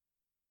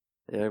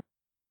There.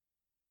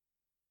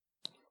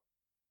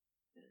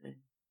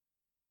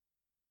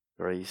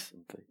 Grace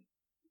and faith.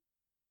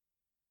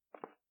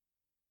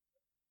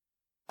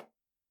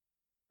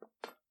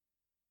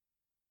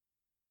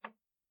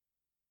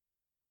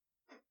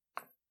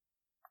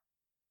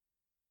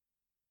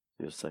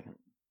 Just a second.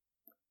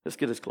 Let's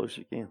get as close as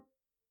you can.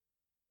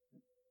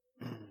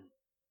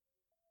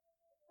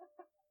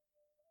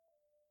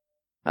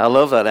 I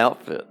love that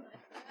outfit.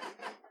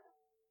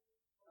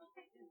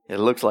 It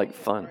looks like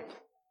fun.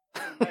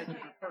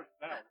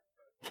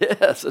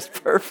 Yes, it's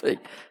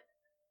perfect.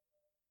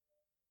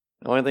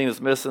 The only thing that's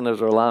missing is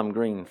our lime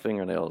green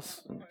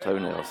fingernails and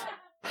toenails.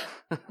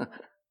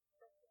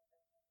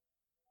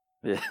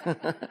 Yeah.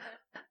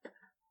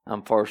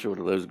 I'm partial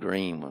to those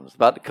green ones.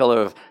 About the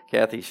color of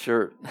Kathy's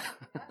shirt.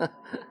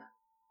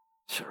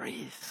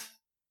 Cherise.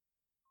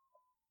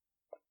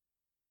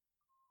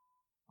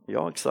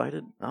 Y'all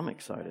excited? I'm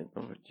excited.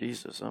 Oh,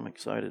 Jesus, I'm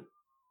excited.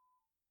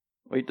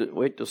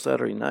 Wait till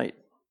Saturday night.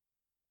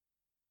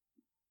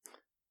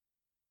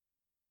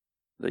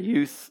 The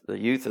youth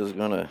is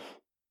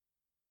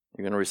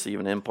you're gonna receive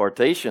an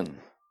impartation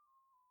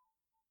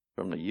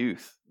from the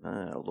youth.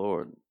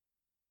 Lord.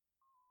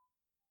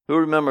 Who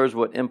remembers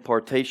what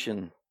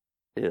impartation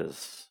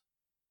is?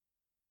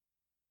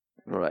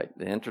 Right,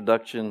 the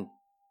introduction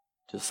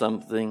to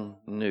something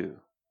new.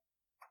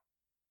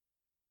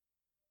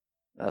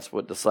 That's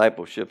what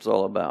discipleship's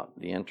all about,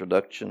 the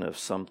introduction of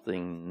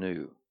something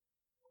new.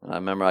 And I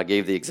remember I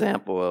gave the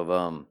example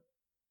of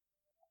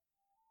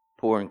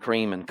pouring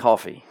cream in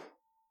coffee.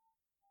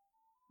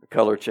 The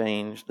color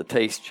changed, the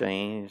taste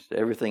changed,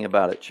 everything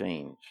about it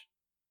changed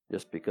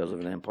just because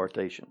of an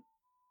impartation.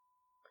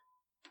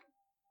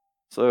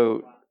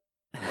 So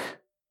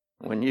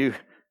when you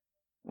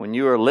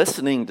are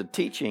listening to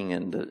teaching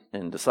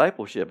and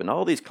discipleship and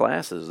all these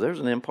classes, there's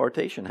an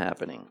impartation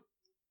happening.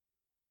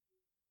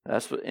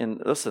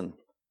 And listen,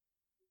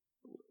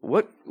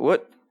 what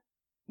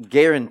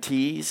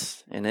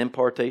guarantees an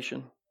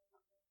impartation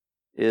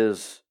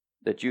is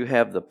that you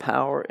have the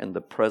power and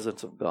the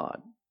presence of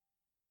God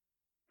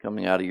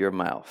coming out of your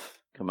mouth,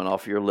 coming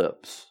off your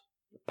lips.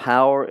 The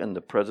power and the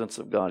presence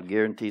of God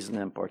guarantees an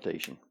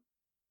impartation.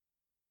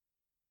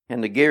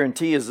 And the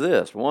guarantee is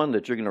this: one,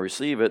 that you're going to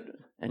receive it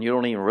and you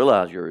don't even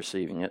realize you're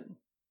receiving it.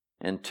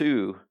 And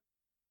two,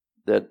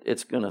 that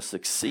it's going to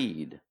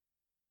succeed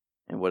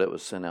in what it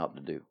was sent out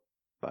to do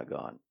by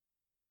God.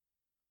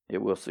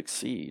 It will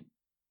succeed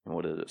in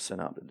what it was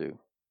sent out to do.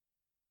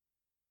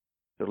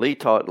 So Lee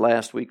taught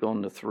last week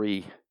on the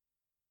 3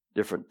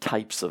 different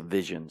types of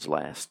visions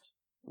last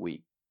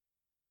week.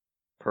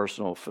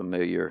 Personal,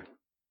 familiar,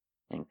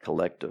 and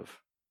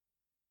collective.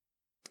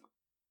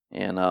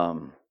 And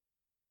the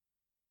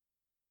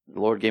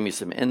Lord gave me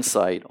some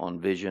insight on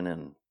vision.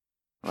 And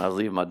when I was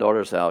leaving my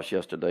daughter's house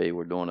yesterday,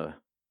 we're doing a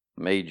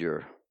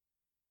major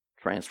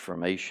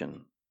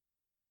transformation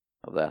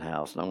of that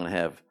house. And I'm going to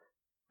have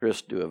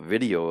Chris do a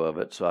video of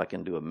it so I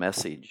can do a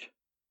message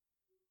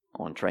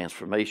on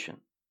transformation.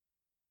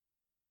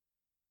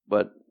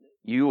 But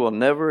you will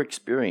never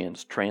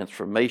experience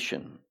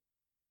transformation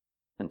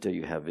until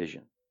you have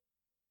vision.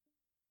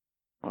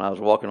 When I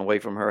was walking away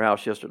from her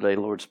house yesterday,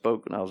 the Lord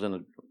spoke, and I was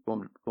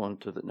going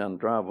down the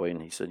driveway,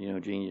 and He said,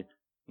 Gene,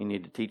 you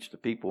need to teach the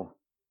people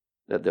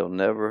that they'll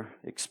never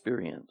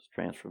experience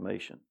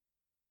transformation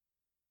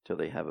till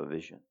they have a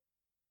vision.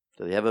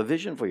 Till they have a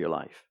vision for your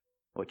life.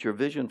 What's your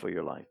vision for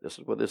your life? This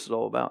is what this is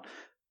all about.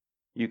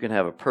 You can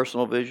have a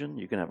personal vision.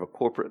 You can have a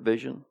corporate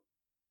vision.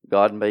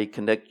 God may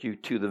connect you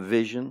to the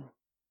vision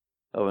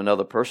of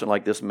another person,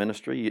 like this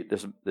ministry.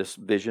 This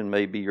vision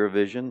may be your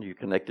vision. You're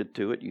connected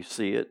to it. You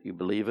see it. You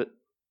believe it.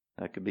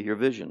 That could be your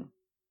vision.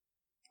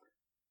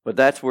 But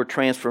that's where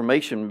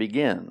transformation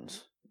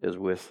begins, is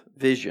with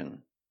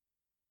vision.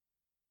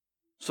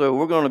 So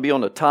we're going to be on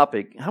the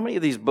topic. How many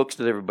of these books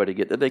did everybody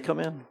get? Did they come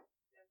in?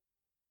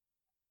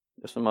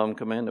 Did some of them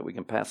come in that we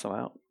can pass them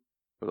out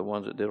for the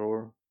ones that did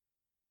order?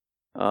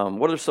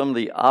 What are some of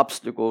the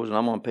obstacles? And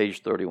I'm on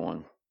page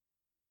 31.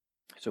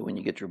 So when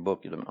you get your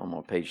book, I'm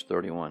on page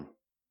 31.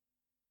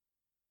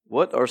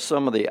 What are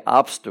some of the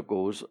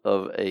obstacles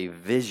of a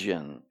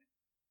vision?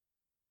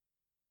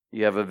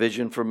 You have a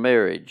vision for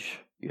marriage.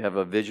 You have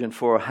a vision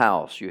for a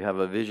house. You have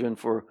a vision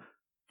for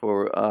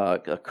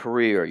a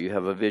career. You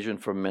have a vision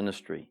for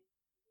ministry.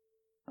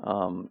 We're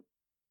going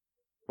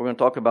to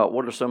talk about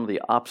what are some of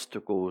the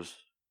obstacles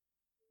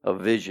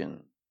of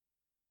vision.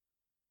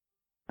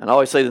 And I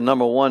always say the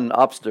number one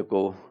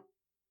obstacle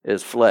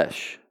is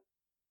flesh.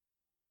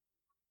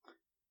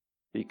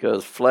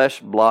 Because flesh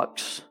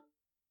blocks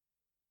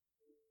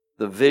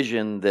the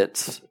vision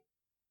that's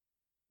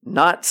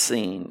not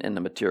seen in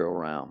the material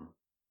realm.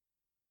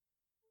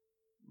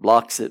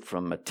 Blocks it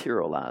from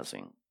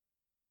materializing.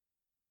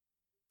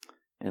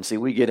 And see,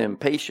 we get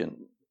impatient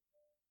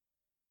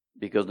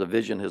because the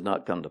vision has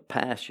not come to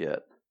pass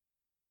yet.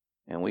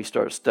 And we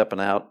start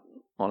stepping out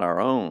on our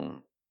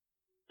own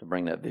to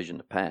bring that vision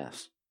to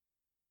pass.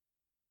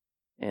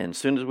 And as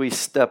soon as we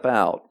step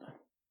out,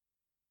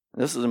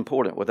 and this is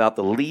important, without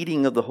the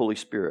leading of the Holy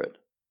Spirit,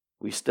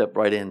 we step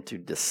right into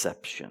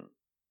deception.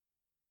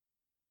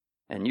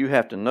 And you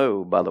have to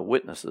know by the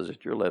witnesses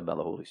that you're led by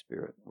the Holy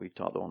Spirit. We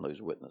taught on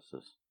those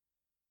witnesses.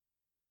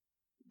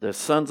 The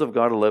sons of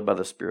God are led by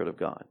the Spirit of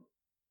God.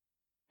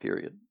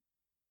 Period.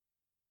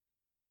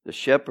 The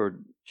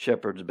shepherd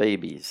shepherds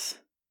babies,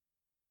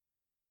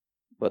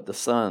 but the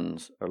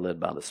sons are led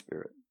by the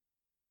Spirit.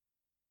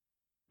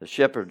 The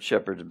shepherd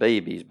shepherds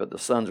babies, but the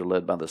sons are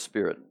led by the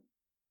Spirit.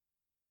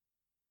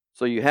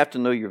 So you have to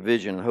know your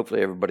vision, and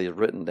hopefully everybody has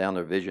written down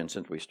their vision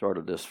since we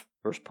started this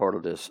first part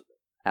of this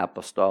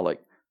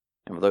apostolic.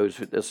 And for those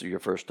who this is your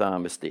first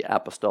time, it's the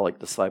apostolic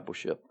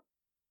discipleship.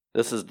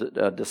 This is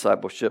the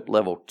discipleship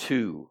level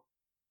 2.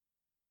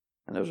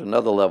 And there's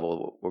another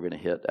level we're going to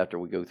hit after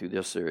we go through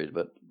this series,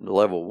 but the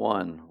level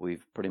 1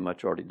 we've pretty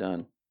much already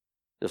done.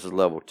 This is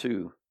level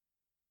 2.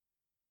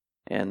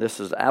 And this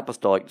is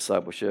apostolic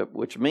discipleship,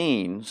 which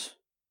means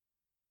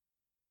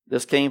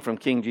this came from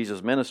King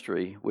Jesus'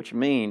 ministry, which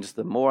means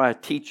the more I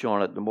teach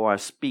on it, the more I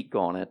speak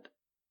on it,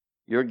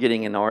 you're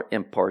getting an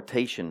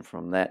impartation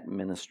from that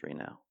ministry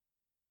now,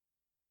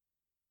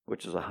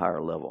 which is a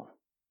higher level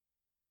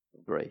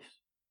of grace.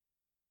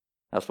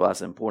 That's why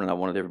it's important. I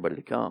wanted everybody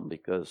to come,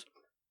 because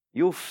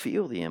you'll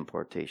feel the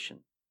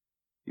impartation.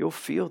 You'll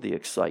feel the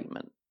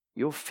excitement.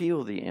 You'll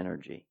feel the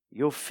energy.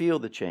 You'll feel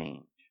the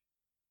change.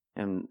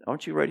 And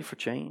aren't you ready for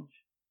change?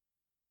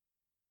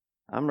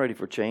 I'm ready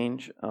for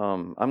change.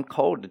 I'm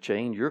called to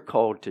change. You're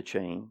called to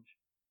change.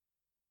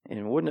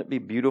 And wouldn't it be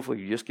beautiful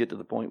if you just get to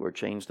the point where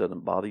change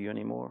doesn't bother you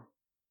anymore?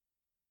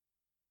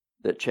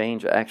 That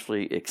change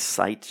actually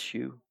excites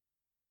you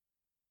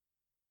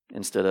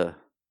instead of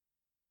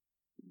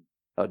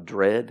a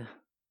dread.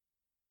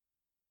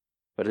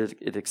 But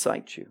it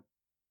excites you.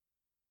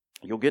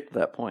 You'll get to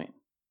that point.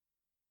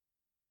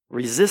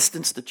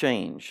 Resistance to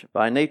change.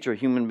 By nature,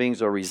 human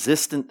beings are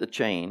resistant to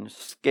change,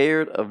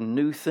 scared of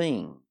new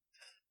things.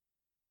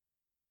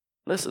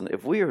 Listen,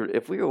 if we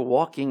are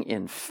walking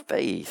in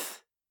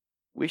faith,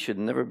 we should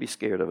never be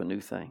scared of a new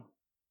thing.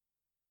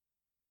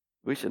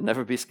 We should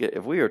never be scared.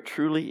 If we are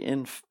truly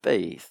in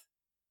faith,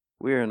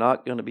 we are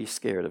not going to be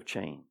scared of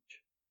change.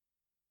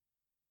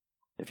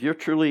 If you're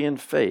truly in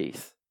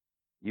faith,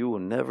 you will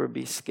never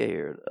be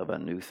scared of a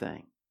new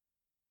thing,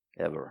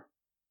 ever.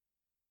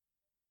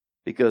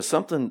 Because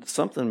something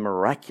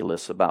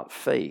miraculous about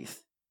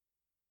faith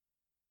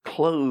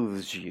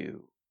clothes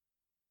you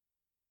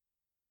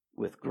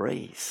with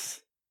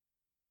grace.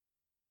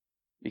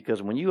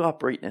 Because when you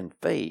operate in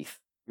faith,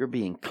 you're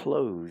being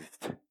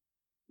clothed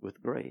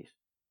with grace.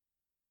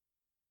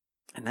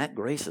 And that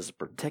grace is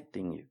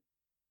protecting you,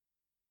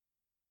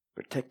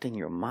 protecting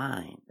your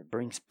mind. It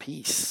brings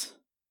peace.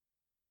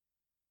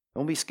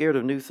 Don't be scared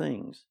of new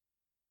things.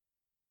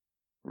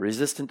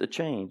 Resistant to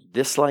change.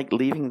 Dislike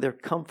leaving their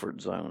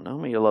comfort zone. How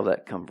many of you love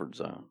that comfort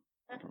zone?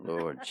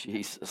 Lord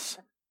Jesus.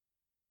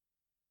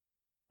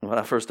 When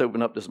I first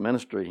opened up this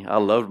ministry, I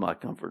loved my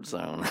comfort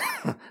zone.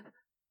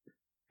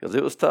 Because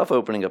it was tough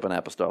opening up an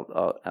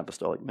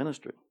apostolic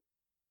ministry.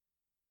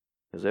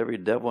 Because every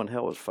devil in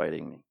hell was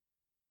fighting me.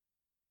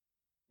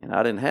 And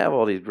I didn't have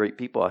all these great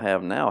people I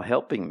have now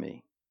helping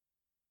me.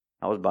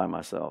 I was by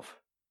myself.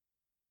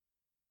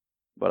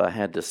 But I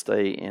had to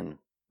stay in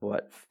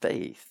what?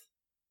 Faith.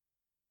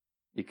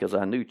 Because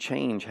I knew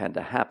change had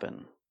to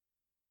happen.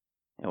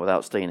 And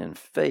without staying in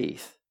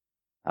faith,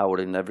 I would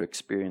have never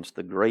experienced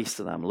the grace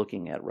that I'm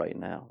looking at right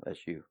now.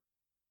 That's you.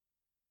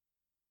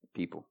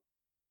 People.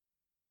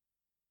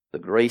 The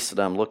grace that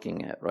I'm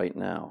looking at right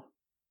now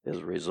is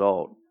a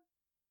result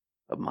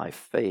of my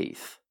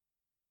faith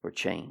for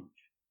change.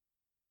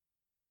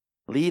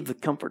 Leave the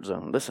comfort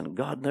zone. Listen,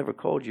 God never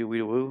called you,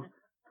 wee-woo,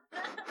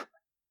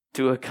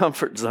 to a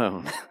comfort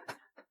zone.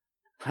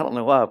 I don't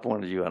know why I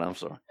pointed you out. I'm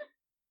sorry.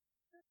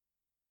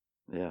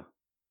 Yeah.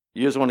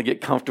 You just want to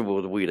get comfortable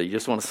with Weta. You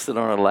just want to sit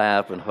on her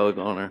lap and hug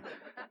on her.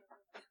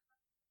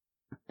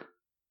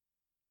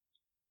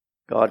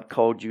 God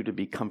called you to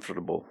be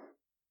comfortable,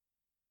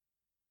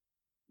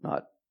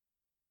 not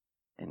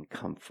in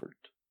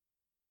comfort.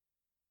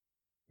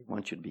 He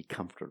wants you to be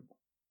comfortable.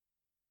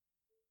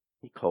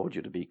 He called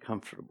you to be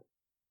comfortable,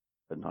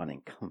 but not in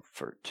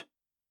comfort.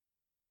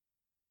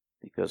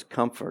 Because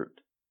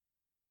comfort,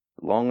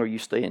 the longer you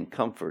stay in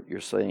comfort, you're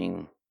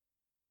saying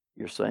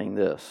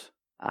this.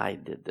 I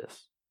did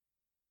this.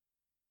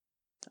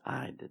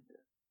 I did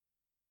this.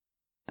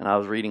 And I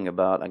was reading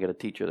about, I got a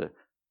teacher at a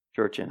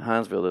church in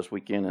Hinesville this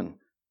weekend and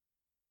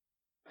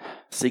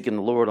seeking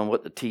the Lord on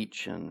what to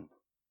teach. And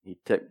he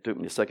took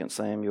me to 2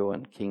 Samuel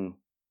and King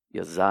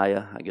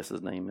Uzziah, I guess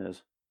his name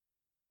is.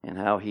 And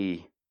how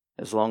he,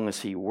 as long as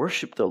he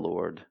worshiped the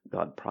Lord,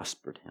 God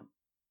prospered him.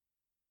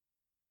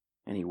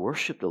 And he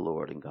worshiped the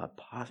Lord and God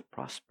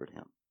prospered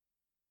him.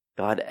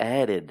 God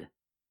added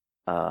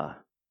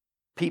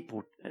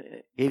people,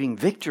 gave him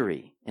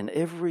victory in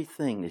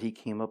everything that he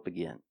came up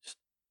against.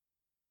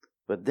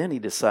 But then he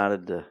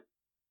decided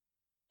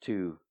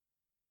to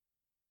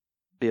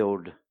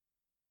build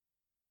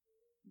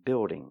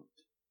buildings.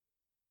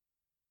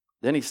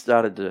 Then he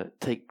started to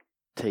take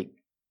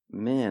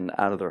men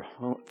out of their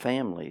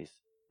families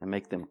and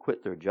make them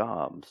quit their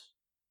jobs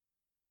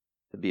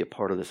to be a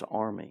part of this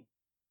army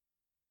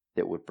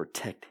that would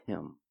protect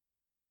him.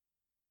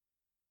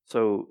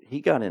 So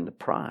he got into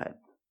pride,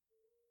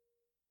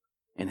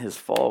 and his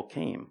fall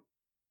came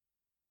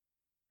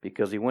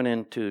because he went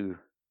into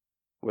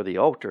where the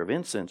altar of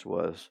incense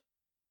was,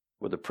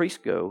 where the priests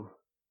go,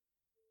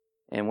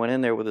 and went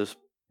in there with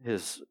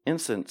his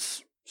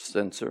incense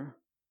censer,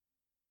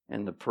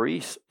 and the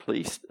priest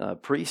said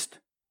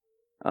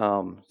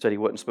he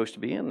wasn't supposed to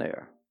be in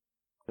there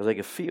because they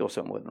could feel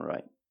something wasn't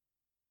right.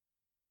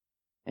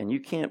 And you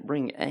can't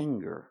bring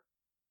anger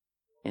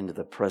into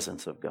the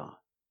presence of God.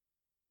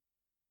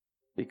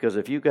 Because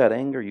if you got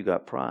anger, you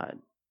got pride.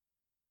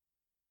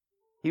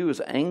 He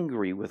was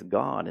angry with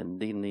God and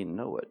didn't even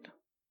know it.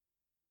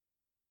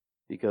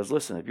 Because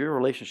listen, if your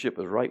relationship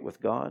is right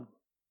with God,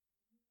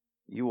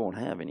 you won't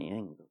have any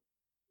anger.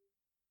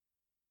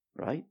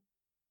 Right?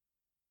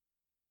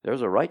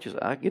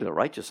 I get a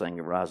righteous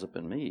anger rise up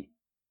in me.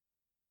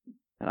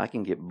 And I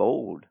can get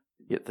bold,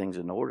 get things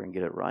in order and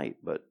get it right.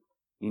 But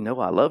you know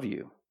I love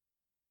you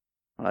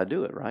when I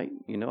do it, right?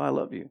 You know I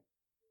love you.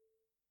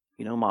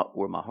 You know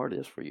where my heart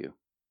is for you.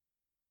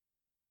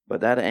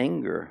 But that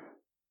anger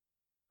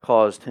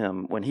caused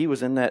him, when he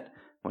was in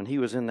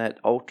that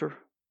altar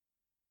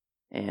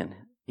and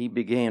he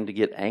began to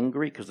get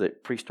angry because the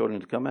priest told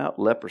him to come out,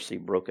 leprosy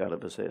broke out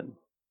of his head.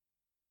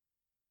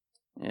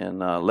 And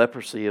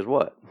leprosy is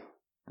what?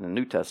 In the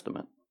New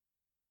Testament?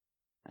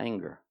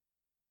 Anger.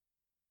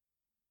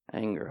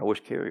 Anger. I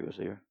wish Carrie was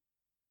here.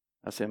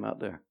 I see him out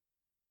there.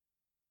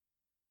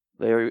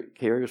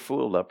 Carrie is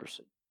full of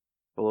leprosy,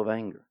 full of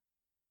anger.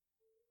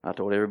 I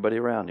told everybody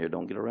around here,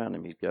 don't get around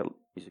him. He's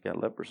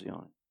got leprosy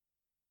on him.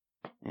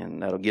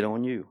 And that'll get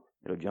on you.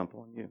 It'll jump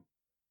on you.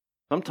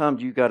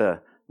 Sometimes you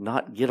gotta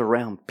not get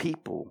around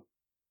people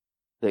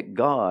that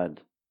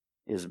God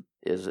is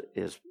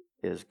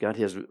got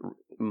his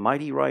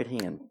mighty right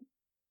hand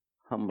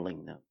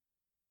humbling them.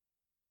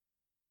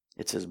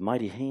 It's his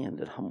mighty hand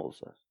that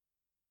humbles us,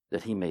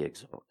 that he may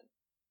exalt it.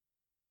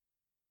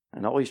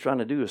 And all he's trying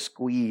to do is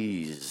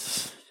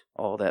squeeze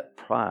all that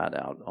pride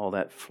out, all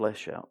that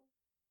flesh out.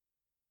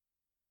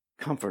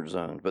 Comfort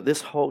zone. But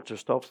this halter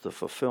stops the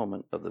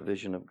fulfillment of the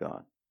vision of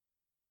God.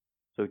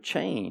 So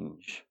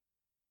change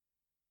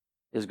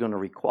is going to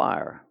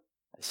require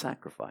a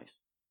sacrifice.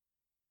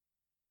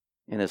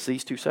 And it's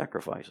these two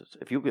sacrifices.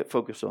 If you get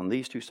focused on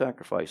these two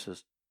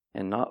sacrifices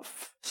and not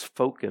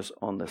focus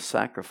on the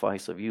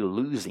sacrifice of you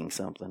losing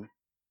something,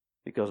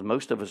 because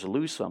most of us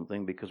lose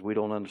something because we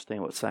don't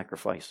understand what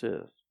sacrifice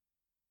is.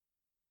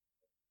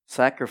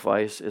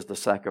 Sacrifice is the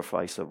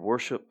sacrifice of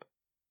worship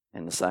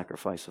and the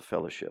sacrifice of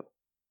fellowship.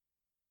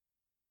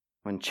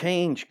 When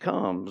change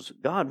comes,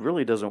 God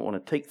really doesn't want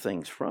to take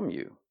things from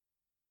you.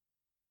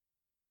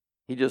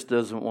 He just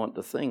doesn't want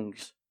the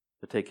things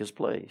to take his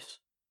place.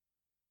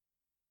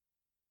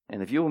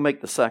 And if you will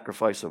make the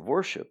sacrifice of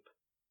worship,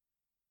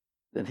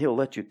 then he'll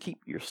let you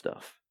keep your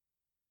stuff.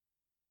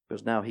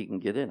 Because now he can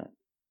get in it.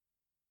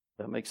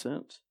 That makes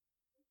sense?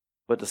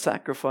 But the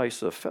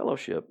sacrifice of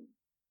fellowship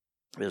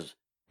is,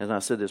 as I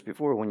said this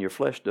before, when your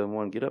flesh doesn't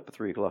want to get up at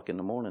 3 o'clock in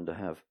the morning to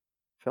have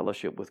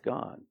fellowship with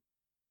God.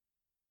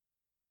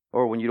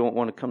 Or when you don't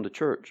want to come to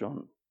church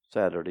on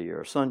Saturday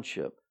or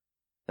sonship.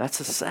 That's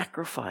a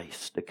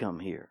sacrifice to come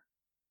here.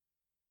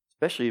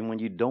 Especially when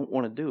you don't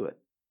want to do it.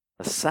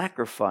 A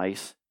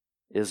sacrifice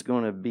is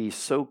going to be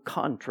so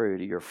contrary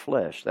to your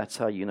flesh. That's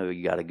how you know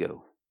you got to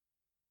go.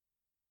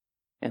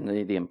 And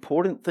the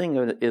important thing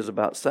is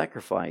about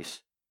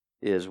sacrifice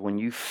is when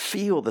you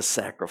feel the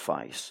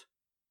sacrifice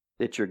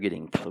that you're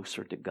getting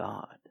closer to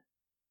God.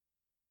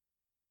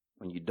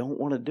 When you don't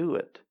want to do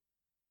it,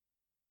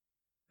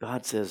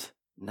 God says,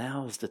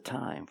 now is the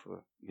time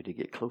for you to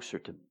get closer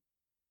to me.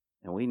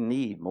 And we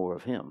need more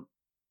of him.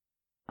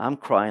 I'm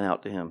crying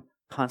out to him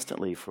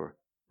constantly for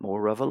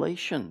more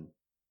revelation.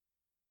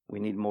 We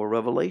need more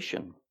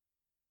revelation.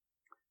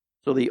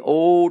 So the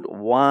old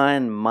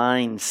wine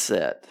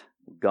mindset,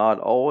 God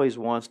always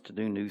wants to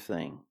do new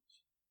things.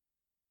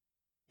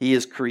 He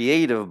is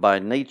creative by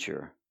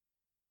nature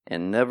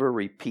and never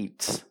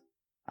repeats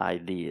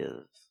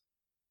ideas.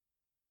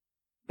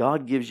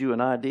 God gives you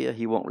an idea,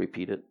 he won't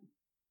repeat it.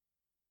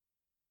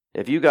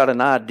 If you got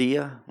an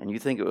idea and you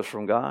think it was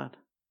from God,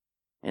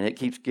 and it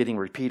keeps getting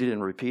repeated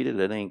and repeated,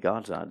 it ain't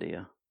God's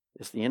idea.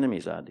 It's the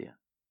enemy's idea.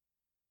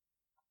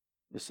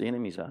 It's the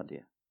enemy's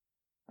idea.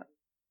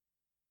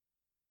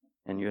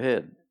 In your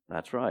head,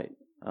 that's right.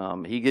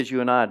 He gives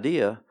you an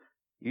idea,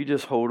 you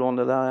just hold on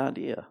to that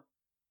idea.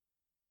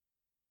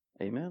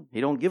 Amen? He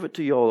don't give it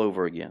to you all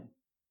over again.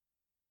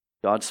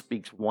 God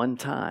speaks one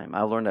time.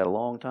 I learned that a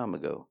long time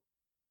ago.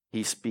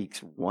 He speaks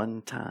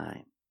one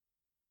time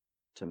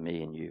to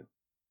me and you.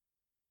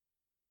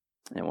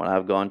 And when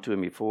I've gone to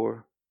him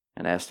before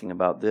and asking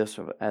about this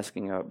or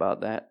asking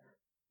about that,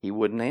 he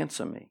wouldn't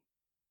answer me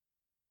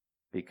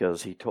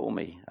because he told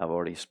me I've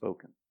already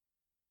spoken.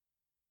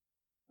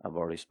 I've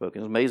already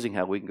spoken. It's amazing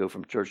how we can go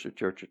from church to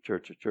church to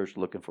church to church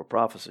looking for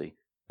prophecy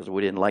because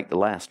we didn't like the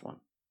last one.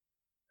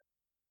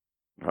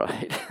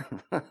 Right?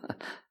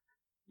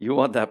 You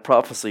want that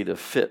prophecy to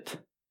fit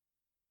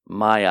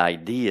my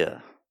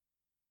idea.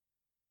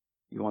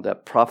 You want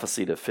that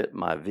prophecy to fit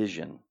my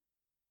vision.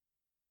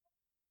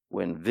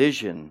 When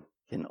vision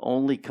can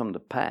only come to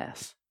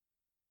pass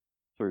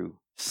through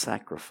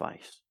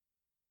sacrifice.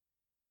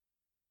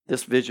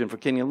 This vision for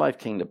Kingdom Life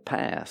came to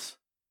pass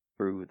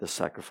through the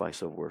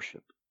sacrifice of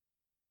worship.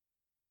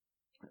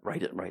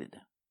 Write it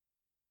down.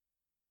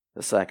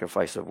 The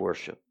sacrifice of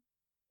worship.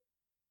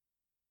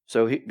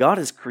 So God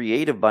is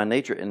creative by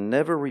nature and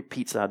never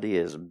repeats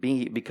ideas.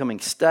 Becoming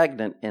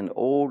stagnant in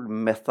old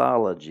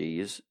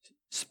methodologies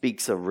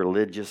speaks of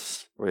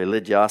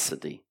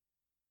religiosity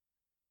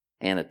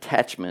and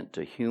attachment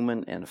to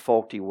human and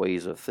faulty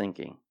ways of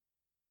thinking.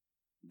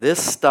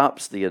 This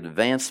stops the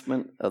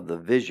advancement of the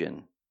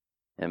vision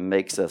and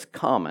makes us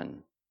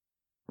common,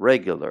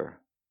 regular,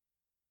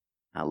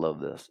 I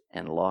love this,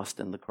 and lost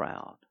in the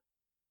crowd.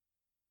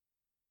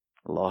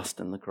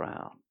 Lost in the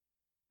crowd.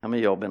 How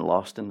many of y'all been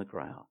lost in the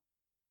crowd?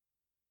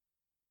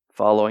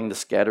 Following the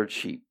scattered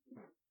sheep,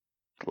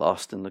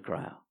 lost in the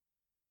crowd.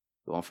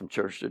 Going from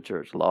church to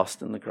church,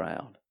 lost in the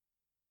crowd.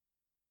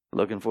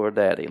 Looking for a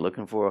daddy,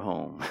 looking for a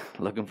home,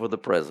 looking for the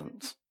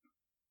presents.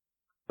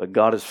 But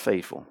God is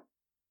faithful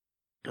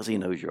because He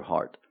knows your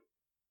heart.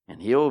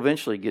 And He'll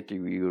eventually get to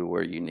you to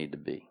where you need to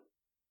be.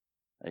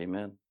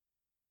 Amen.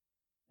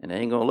 And it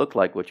ain't going to look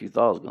like what you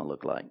thought it was going to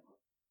look like.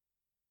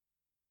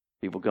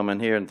 People come in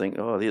here and think,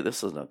 oh,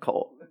 this is a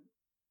cult.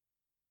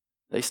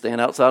 They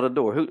stand outside the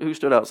door. Who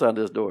stood outside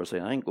this door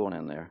saying, I ain't going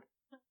in there?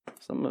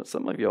 Some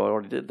of y'all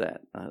already did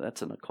that.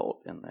 That's an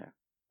occult in there.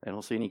 They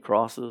don't see any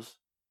crosses.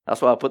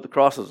 That's why I put the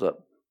crosses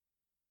up.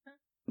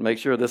 Make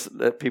sure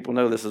that people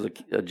know this is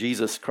a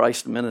Jesus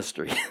Christ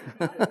ministry.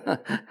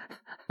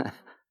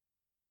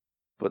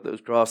 Put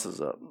those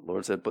crosses up. The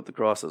Lord said, put the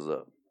crosses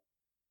up.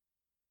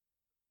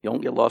 You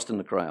don't get lost in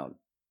the crowd.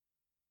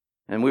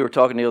 And we were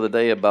talking the other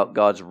day about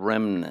God's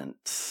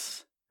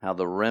remnants, how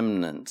the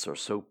remnants are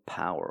so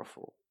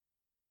powerful.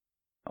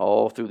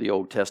 All through the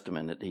Old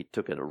Testament, He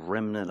took a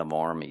remnant of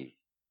army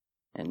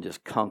and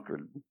just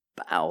conquered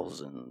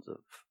thousands of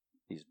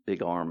these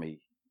big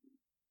army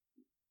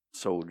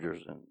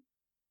soldiers. And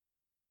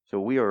so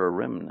we are a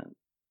remnant.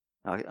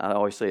 I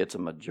always say it's a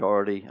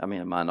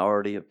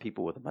minority of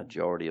people with a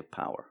majority of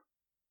power.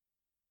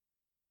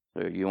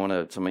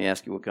 So somebody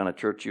ask you what kind of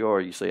church you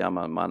are, you say, I'm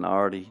a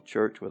minority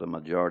church with a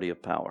majority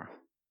of power.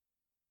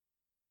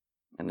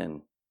 And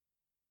then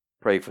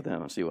pray for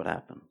them and see what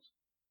happens.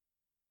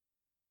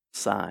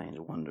 Signs,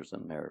 wonders,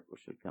 and miracles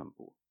should come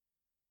forth.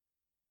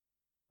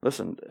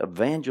 Listen,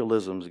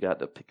 evangelism's got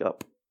to pick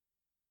up.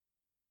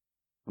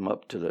 Come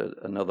up to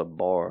another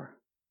bar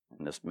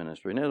in this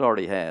ministry. And it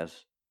already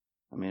has.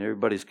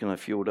 Everybody's kind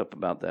of fueled up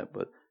about that.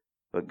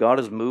 But God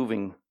is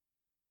moving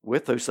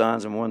with those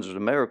signs and wonders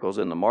and miracles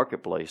in the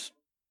marketplace.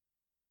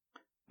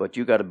 But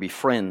you got to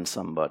befriend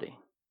somebody.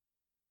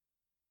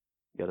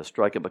 You got to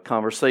strike up a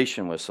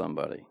conversation with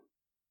somebody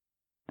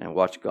and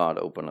watch God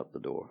open up the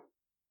door.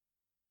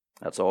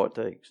 That's all it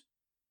takes.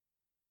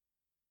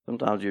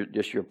 Sometimes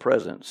your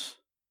presence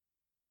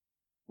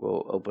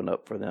will open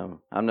up for them.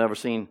 I've never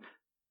seen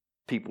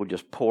people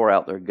just pour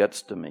out their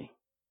guts to me.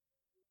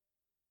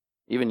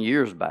 Even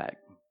years back,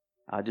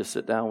 I just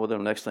sit down with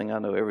them. Next thing I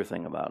know,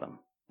 everything about them.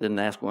 Didn't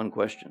ask one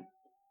question.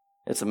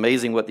 It's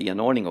amazing what the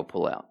anointing will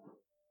pull out.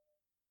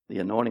 The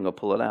anointing will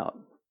pull it out.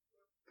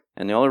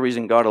 And the only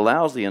reason God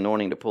allows the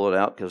anointing to pull it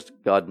out because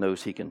God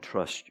knows He can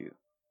trust you.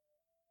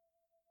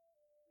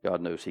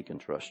 God knows He can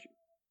trust you.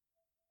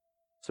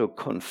 So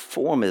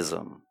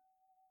conformism,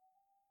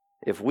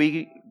 if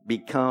we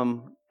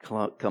become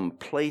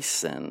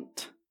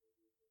complacent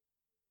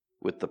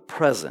with the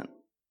present,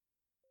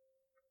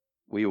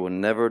 we will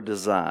never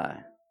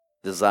desire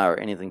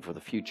anything for the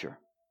future.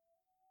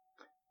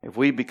 If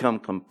we become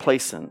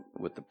complacent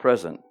with the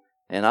present,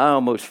 and I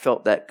almost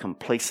felt that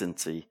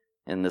complacency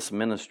in this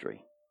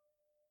ministry,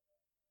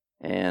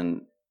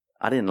 and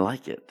I didn't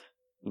like it,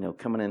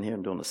 coming in here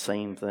and doing the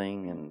same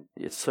thing, and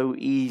it's so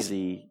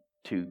easy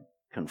to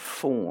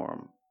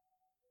conform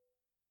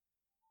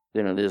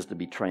than it is to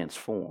be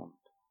transformed.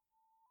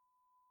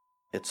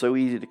 It's so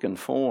easy to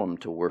conform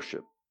to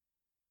worship,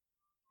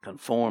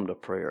 conform to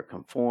prayer,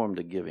 conform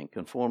to giving,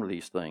 conform to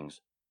these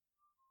things.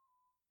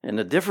 And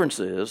the difference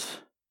is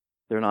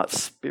they're not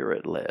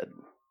Spirit-led.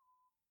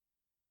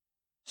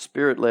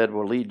 Spirit-led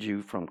will lead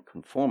you from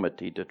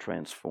conformity to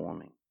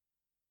transforming.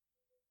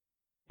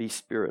 Be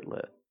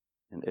Spirit-led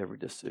in every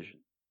decision.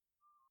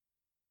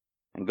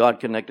 And God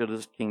connected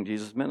us to King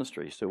Jesus'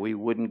 ministry so we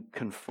wouldn't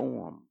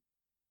conform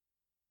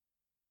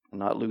and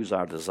not lose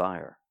our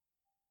desire.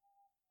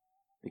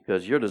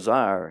 Because your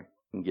desire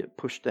can get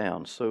pushed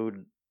down so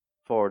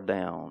far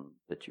down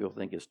that you'll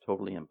think it's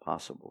totally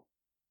impossible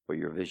for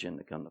your vision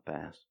to come to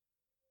pass.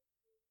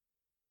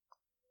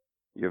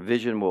 Your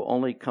vision will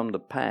only come to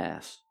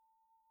pass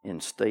in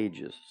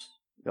stages.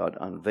 God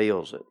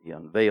unveils it. He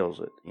unveils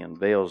it. He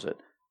unveils it.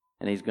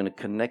 And He's going to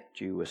connect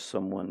you with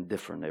someone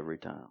different every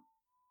time.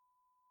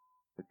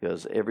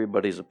 Because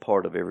everybody's a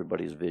part of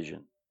everybody's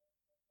vision.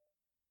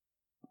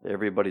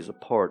 Everybody's a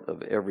part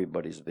of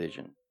everybody's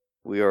vision.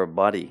 We are a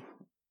body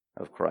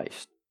of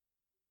Christ.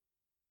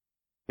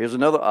 Here's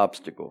another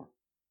obstacle: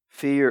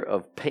 fear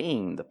of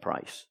paying the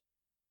price.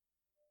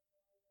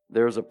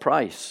 There's a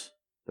price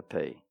to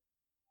pay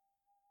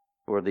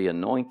for the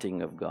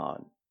anointing of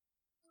God.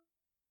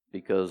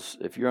 Because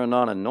if you're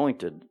not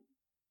anointed,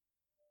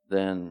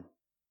 then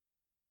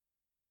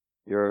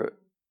you're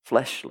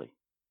fleshly.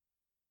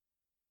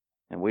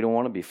 And we don't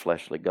want to be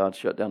fleshly. God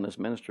shut down this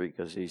ministry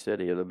because He said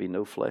there'll be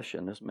no flesh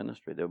in this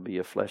ministry. There'll be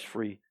a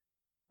flesh-free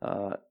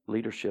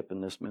leadership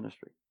in this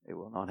ministry. It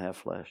will not have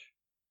flesh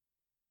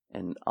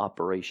in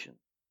operation.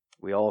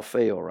 We all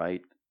fail,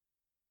 right?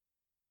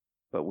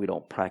 But we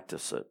don't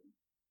practice it.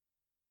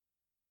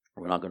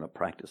 We're not going to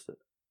practice it.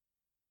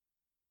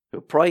 So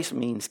price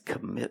means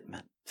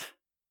commitment.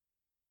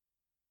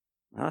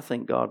 And I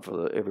thank God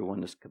for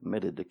everyone that's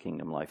committed to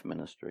Kingdom Life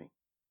Ministry.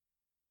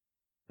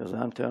 Because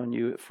I'm telling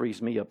you, it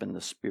frees me up in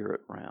the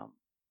spirit realm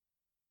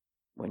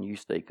when you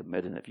stay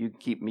committed. If you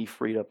keep me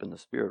freed up in the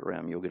spirit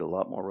realm, you'll get a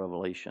lot more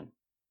revelation,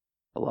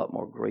 a lot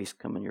more grace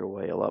coming your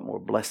way, a lot more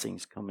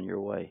blessings coming your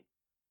way.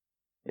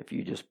 If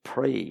you just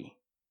pray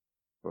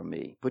for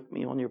me, put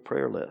me on your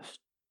prayer list.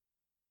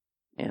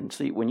 And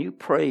see, when you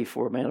pray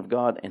for a man of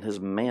God and his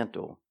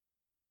mantle,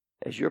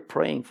 as you're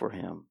praying for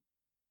him,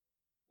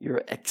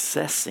 you're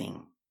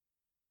accessing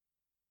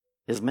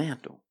his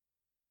mantle.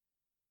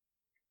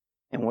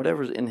 And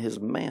whatever's in his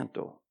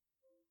mantle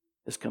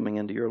is coming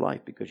into your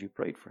life because you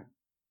prayed for him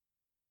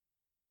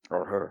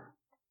or her.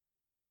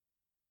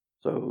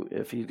 So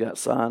if he's got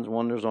signs,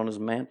 wonders on his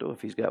mantle,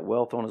 if he's got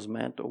wealth on his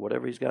mantle,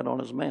 whatever he's got on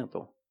his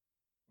mantle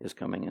is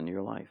coming into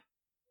your life.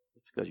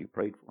 It's because you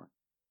prayed for him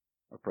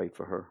or prayed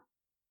for her.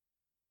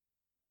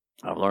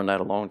 I've learned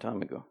that a long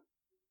time ago.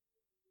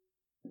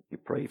 You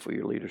pray for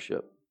your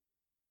leadership.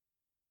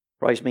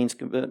 Price means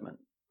commitment.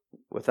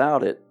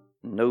 Without it,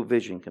 no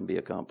vision can be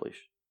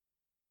accomplished.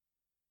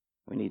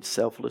 We need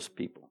selfless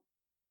people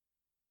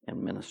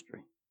in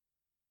ministry.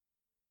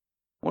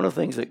 One of the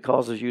things that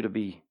causes you to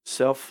be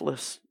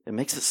selfless, it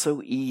makes it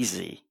so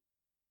easy.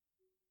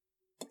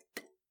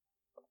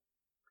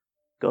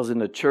 Because in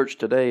the church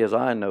today, as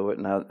I know it,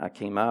 and I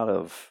came out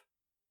of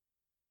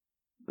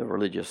the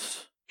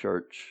religious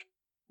church,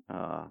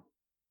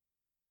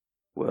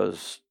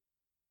 was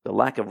the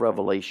lack of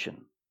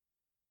revelation.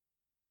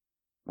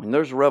 When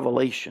there's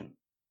revelation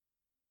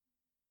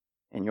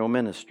in your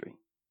ministry,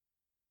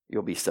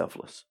 you'll be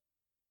selfless.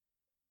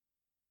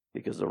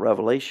 Because the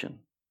revelation,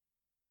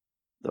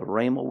 the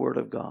Rhema word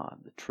of God,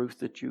 the truth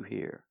that you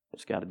hear,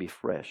 it's got to be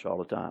fresh all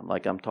the time.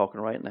 Like I'm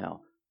talking right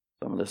now,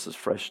 some of this is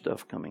fresh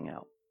stuff coming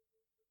out.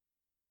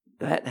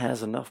 That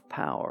has enough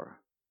power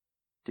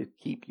to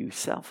keep you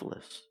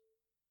selfless.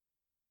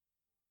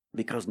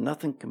 Because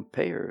nothing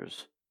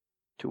compares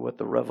to what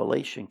the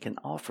revelation can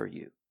offer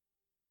you.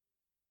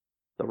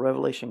 The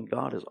revelation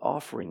God is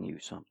offering you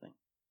something.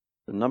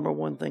 The number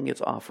one thing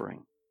it's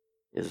offering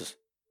is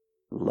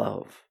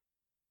love.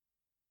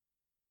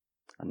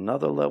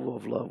 Another level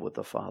of love with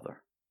the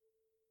Father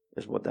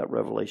is what that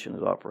revelation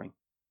is offering.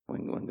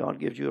 When God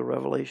gives you a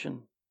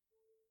revelation,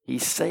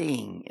 He's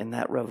saying in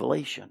that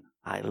revelation,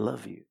 I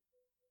love you.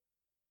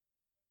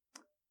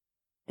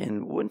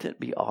 And wouldn't it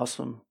be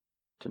awesome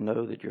to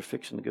know that you're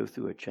fixing to go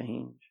through a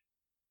change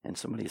and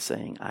somebody's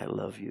saying, I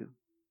love you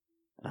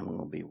and I'm going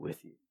to be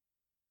with you?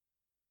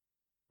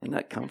 Isn't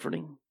that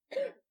comforting?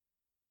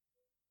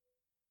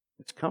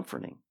 It's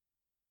comforting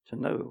to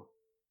know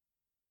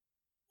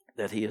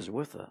that He is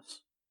with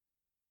us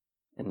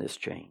in this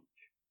change.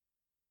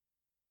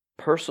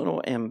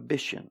 Personal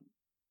ambition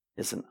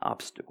is an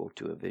obstacle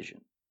to a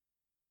vision.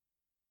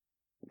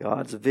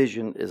 God's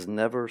vision is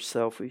never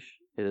selfish.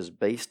 It is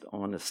based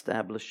on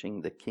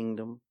establishing the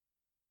kingdom.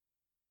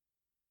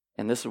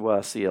 And this is why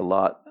I see a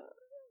lot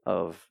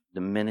of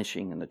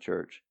diminishing in the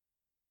church.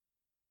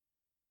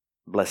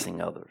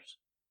 Blessing others.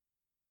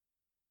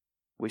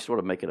 We sort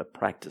of make it a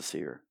practice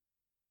here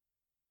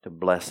to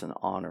bless and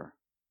honor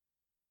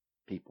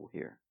people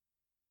here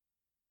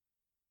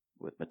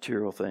with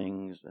material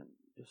things and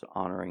just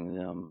honoring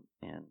them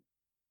and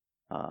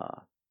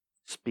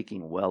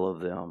speaking well of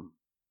them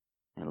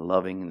and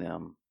loving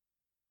them.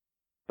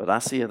 But I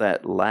see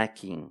that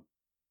lacking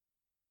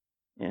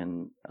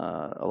in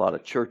a lot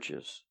of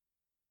churches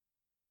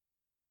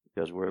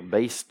because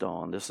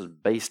this is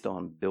based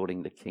on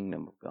building the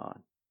kingdom of God.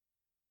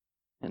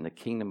 And the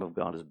kingdom of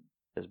God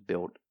is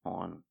built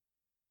on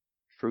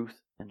truth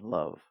and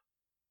love.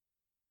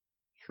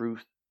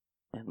 Truth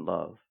and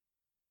love.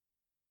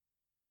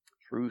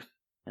 Truth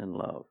and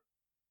love.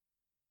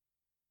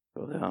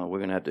 So now we're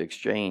going to have to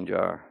exchange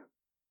our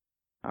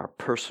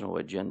personal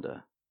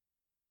agenda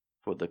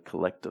for the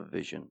collective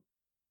vision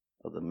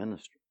of the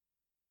ministry.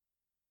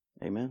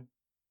 Amen?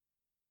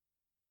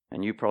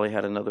 And you probably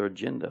had another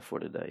agenda for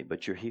today,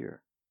 but you're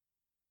here.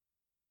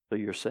 So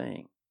you're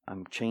saying,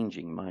 I'm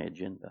changing my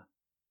agenda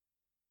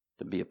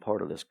to be a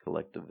part of this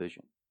collective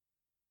vision.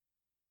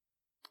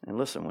 And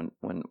listen,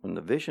 when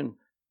the vision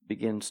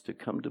begins to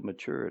come to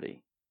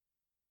maturity,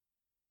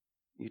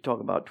 you talk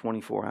about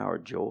 24-hour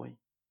joy.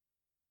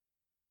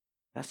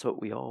 That's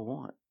what we all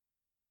want,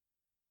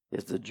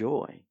 is the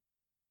joy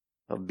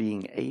of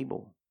being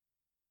able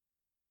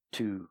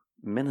to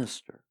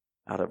minister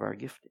out of our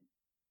gifting.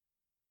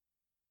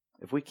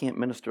 If we can't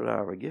minister out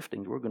of our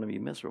giftings, we're going to be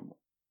miserable.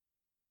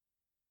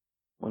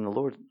 When the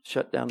Lord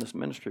shut down this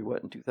ministry,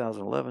 in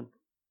 2011,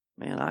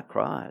 man, I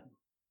cried.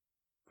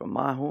 From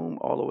my home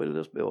all the way to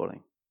this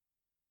building.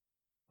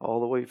 All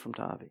the way from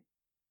Tybee.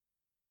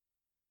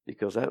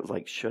 Because that was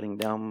like shutting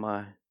down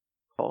my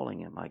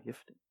calling and my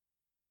gifting.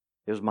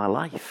 It was my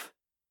life.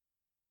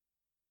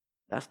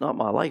 That's not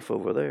my life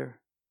over there.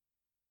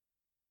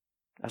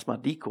 That's my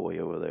decoy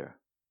over there.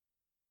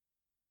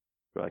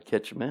 So I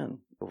catch men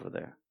over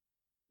there.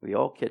 We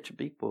all catch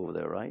people over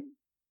there, right?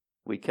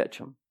 We catch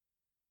them.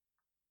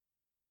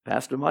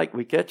 Pastor Mike,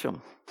 we catch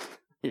him.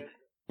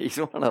 He's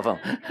one of them.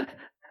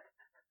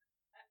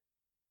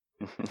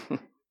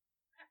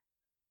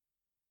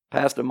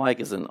 Pastor Mike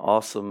is an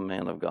awesome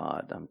man of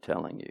God. I'm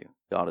telling you,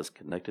 God has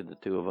connected the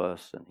two of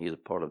us, and he's a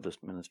part of this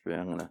ministry.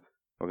 I'm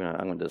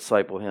gonna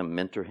disciple him,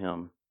 mentor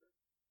him,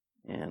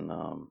 and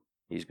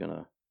he's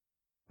gonna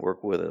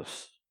work with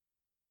us.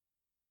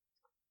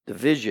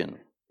 Division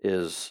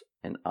is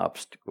an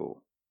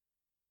obstacle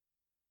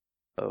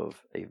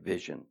of a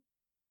vision.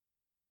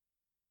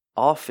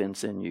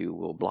 Offense in you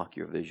will block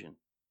your vision.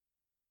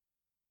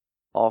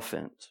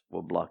 Offense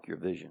will block your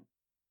vision.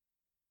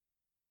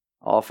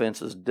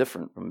 Offense is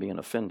different from being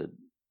offended.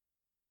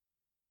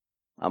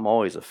 I'm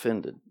always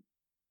offended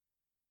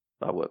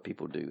by what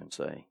people do and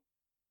say.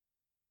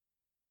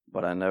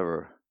 But I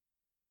never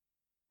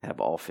have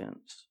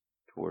offense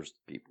towards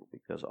the people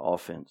because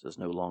offense is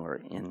no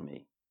longer in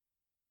me.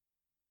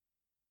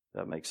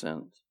 Does that make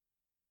sense?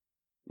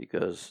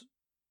 Because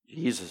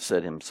Jesus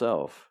said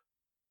himself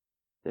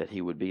that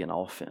he would be an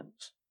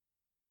offense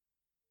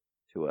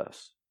to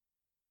us.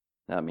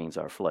 That means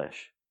our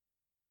flesh.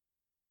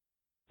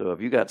 So if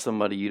you got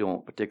somebody you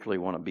don't particularly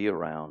want to be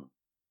around,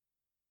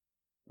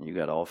 and you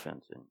got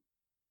offense in,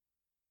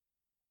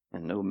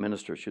 and no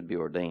minister should be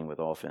ordained with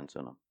offense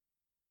in them.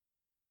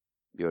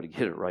 You ought to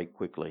get it right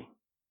quickly.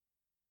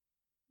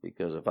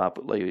 Because if I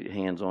lay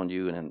hands on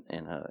you and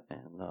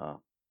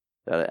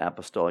that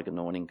apostolic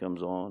anointing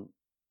comes on,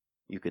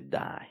 you could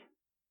die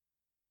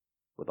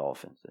with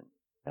offense in.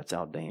 That's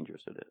how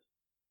dangerous it is.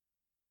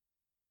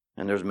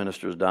 And there's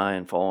ministers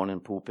dying, falling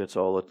in pulpits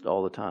all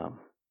the time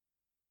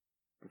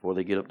before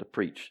they get up to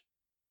preach.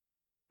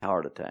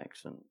 Heart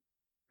attacks and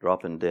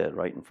dropping dead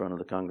right in front of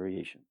the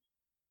congregation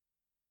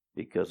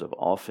because of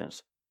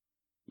offense.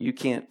 You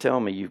can't tell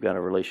me you've got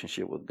a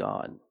relationship with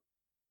God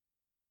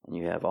and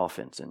you have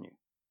offense in you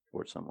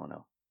towards someone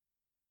else.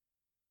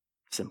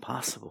 It's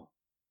impossible.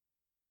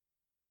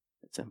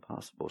 It's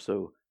impossible.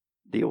 So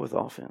deal with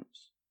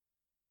offense.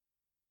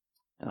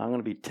 And I'm going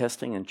to be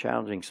testing and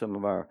challenging some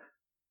of our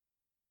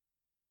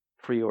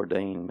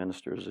preordained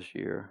ministers this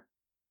year.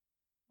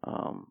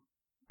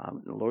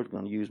 The Lord's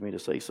going to use me to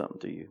say something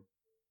to you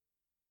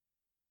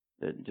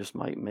that just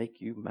might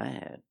make you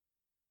mad.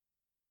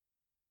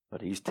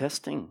 But he's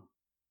testing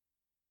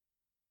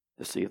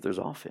to see if there's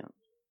offense.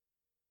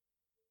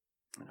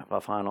 And if I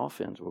find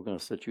offense, we're going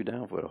to sit you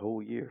down for a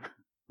whole year.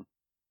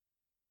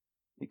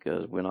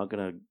 Because we're not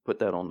going to put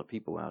that on the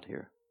people out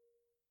here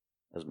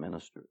as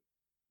ministers.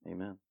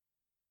 Amen.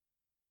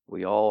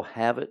 We all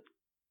have it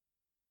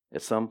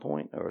at some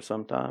point or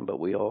sometime, but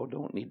we all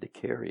don't need to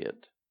carry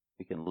it.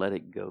 We can let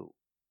it go.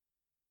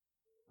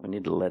 We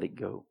need to let it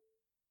go.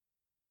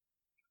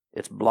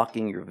 It's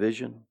blocking your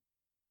vision.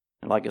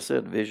 And like I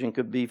said, vision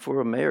could be for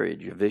a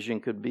marriage. Your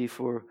vision could be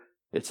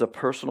it's a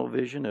personal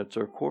vision, it's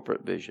a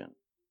corporate vision.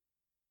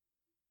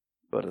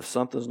 But if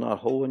something's not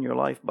whole in your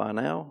life by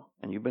now,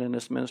 and you've been in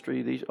this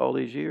ministry all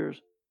these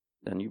years,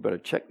 then you better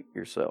check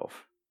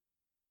yourself.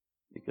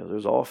 Because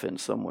there's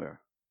offense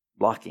somewhere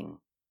blocking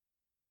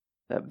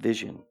that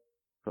vision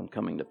from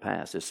coming to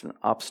pass. It's an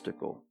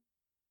obstacle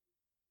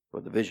for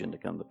the vision to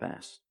come to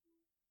pass.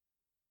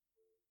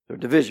 So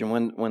division,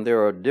 when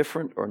there are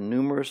different or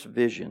numerous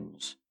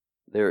visions,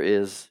 there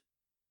is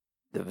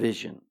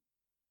division.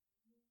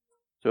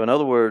 So in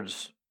other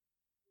words,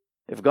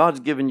 if God's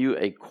given you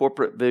a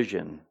corporate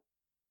vision,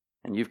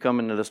 and you've come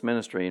into this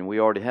ministry and we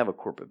already have a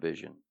corporate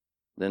vision,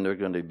 then there's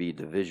going to be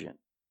division.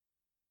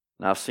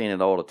 And I've seen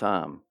it all the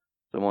time.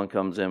 Someone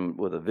comes in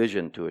with a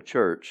vision to a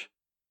church,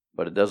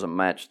 but it doesn't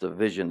match the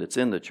vision that's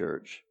in the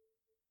church,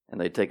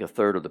 and they take a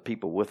third of the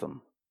people with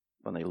them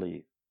when they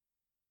leave.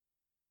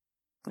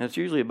 And it's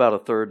usually about a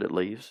third that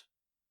leaves,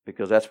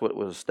 because that's what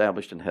was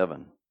established in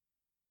heaven.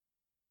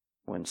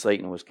 When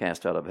Satan was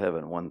cast out of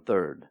heaven,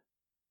 1/3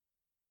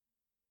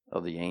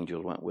 of the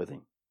angels went with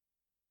him.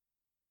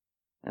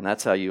 And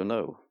that's how you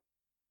know.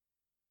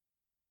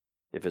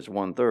 If it's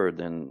 1/3,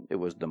 then it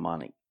was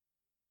demonic.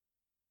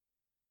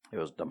 It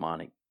was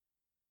demonic.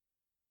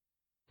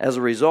 As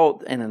a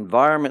result, an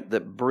environment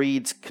that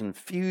breeds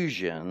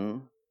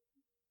confusion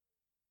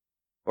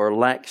or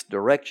lacks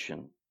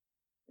direction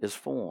is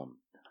formed.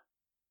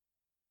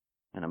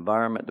 An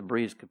environment that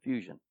breeds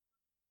confusion.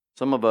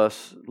 Some of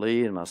us,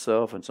 Lee and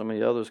myself and some of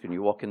the others, when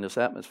you walk in this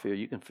atmosphere,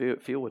 you can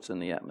feel what's in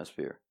the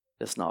atmosphere.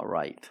 that's not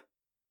right.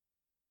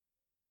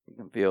 You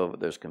can feel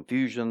there's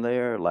confusion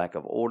there, lack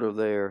of order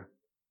there.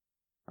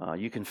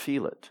 You can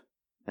feel it.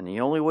 And the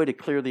only way to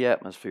clear the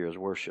atmosphere is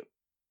worship.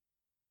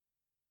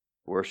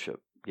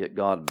 Worship. Get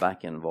God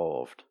back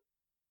involved.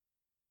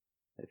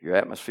 If your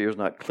atmosphere is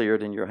not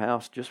cleared in your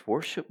house, just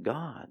worship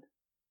God.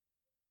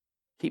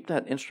 Keep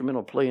that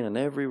instrumental playing in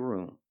every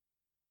room.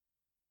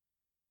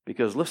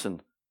 Because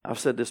listen, I've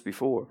said this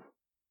before.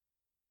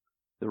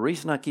 The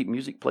reason I keep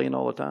music playing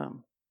all the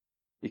time,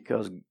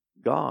 because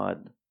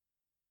God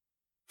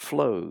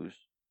flows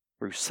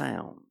through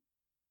sound.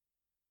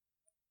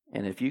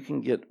 And if you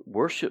can get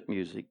worship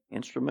music,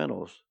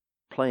 instrumentals,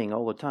 playing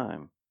all the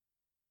time,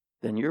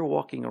 then you're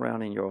walking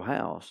around in your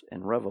house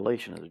and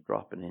revelation is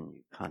dropping in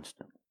you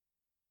constantly.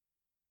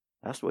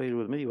 That's the way it is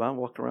with me. When I'm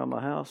walking around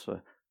my house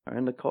or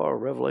in the car,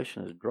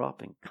 revelation is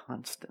dropping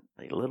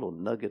constantly. Little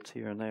nuggets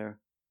here and there.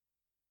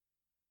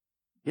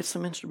 Get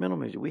some instrumental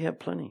music. We have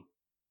plenty.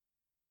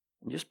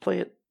 And just play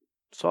it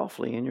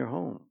softly in your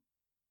home.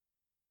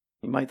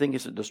 You might think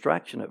it's a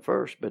distraction at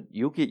first, but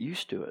you'll get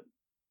used to it.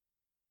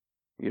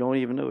 You don't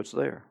even know it's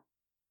there.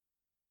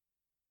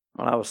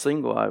 When I was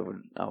single, I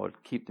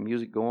would keep the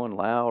music going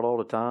loud all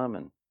the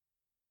time,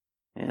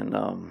 and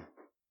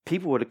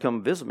people would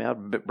come visit me.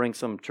 I'd bring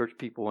some church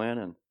people in,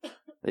 and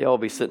they all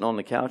be sitting on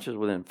the couches.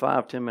 Within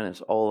 5-10 minutes,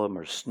 all of them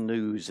are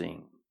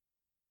snoozing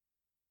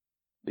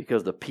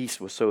because the peace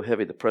was so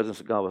heavy, the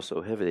presence of God was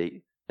so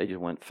heavy. They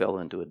just fell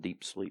into a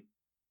deep sleep.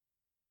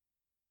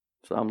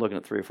 So I'm looking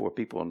at 3 or 4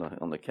 people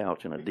on the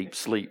couch in a deep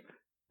sleep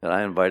that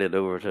I invited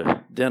over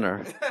to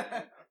dinner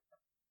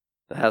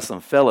to have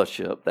some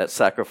fellowship, that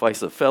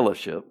sacrifice of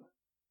fellowship,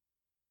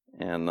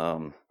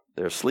 and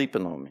they're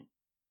sleeping on me.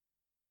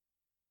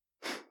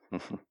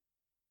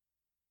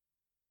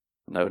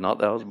 No, not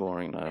that was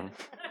boring, no.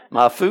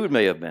 My food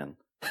may have been.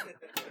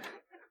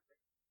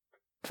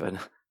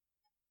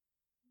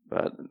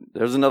 But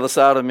there's another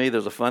side of me.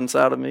 There's a fun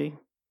side of me.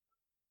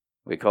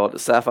 We call it the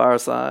sapphire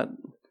side.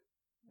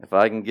 If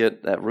I can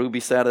get that ruby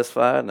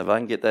satisfied, and if I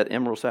can get that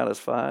emerald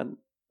satisfied,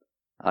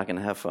 I can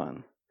have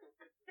fun.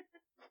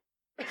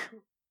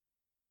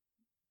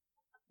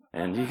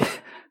 And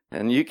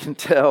you can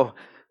tell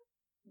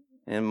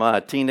in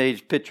my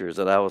teenage pictures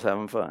that I was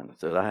having fun.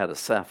 So I had a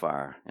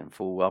sapphire in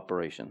full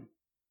operation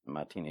in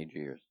my teenage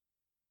years.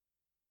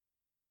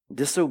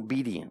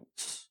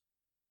 Disobedience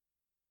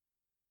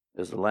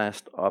is the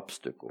last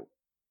obstacle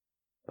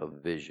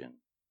of vision.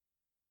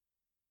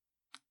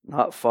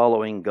 Not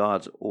following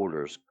God's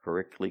orders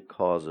correctly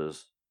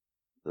causes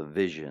the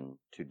vision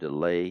to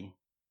delay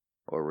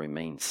or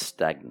remain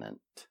stagnant.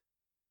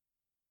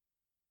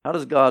 How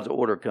does God's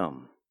order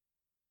come?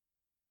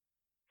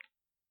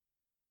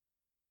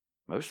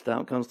 Most of the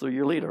time it comes through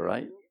your leader,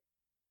 right?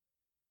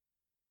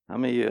 How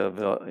many of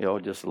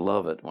y'all just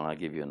love it when I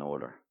give you an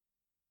order?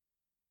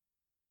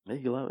 Yeah,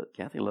 you love it.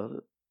 Kathy loves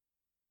it.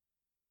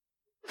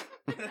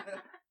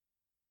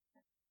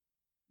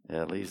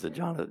 Yeah, it leads to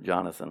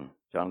Jonathan.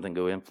 Jonathan,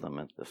 go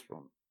implement this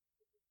one.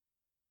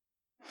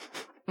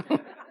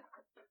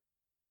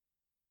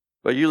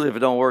 But usually if it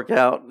don't work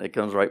out, it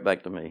comes right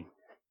back to me.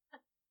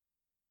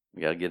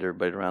 We got to get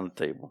everybody around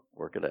the table,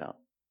 work it out.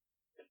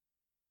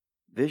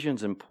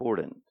 Vision's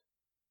important.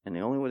 And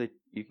the only way that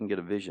you can get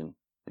a vision,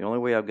 the only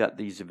way I've got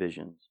these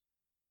visions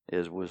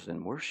was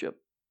in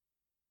worship.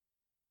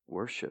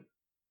 Worship.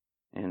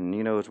 And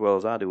you know as well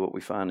as I do what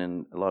we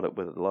find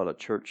with a lot of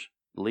church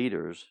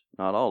leaders,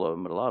 not all of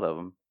them, but a lot of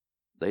them,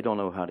 they don't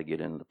know how to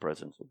get into the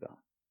presence of God.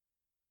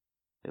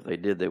 If they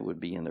did, they would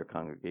be in their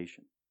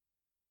congregation.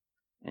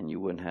 And you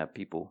wouldn't have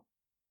people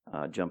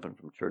jumping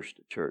from church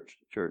to church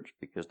to church,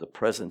 because the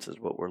presence is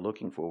what we're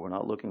looking for. We're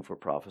not looking for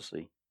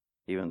prophecy,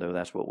 even though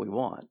that's what we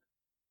want.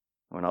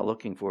 We're not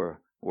looking for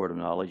a word of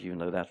knowledge, even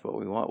though that's what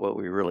we want. What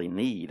we really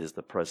need is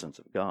the presence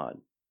of God.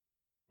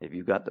 If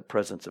you've got the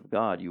presence of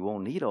God, you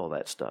won't need all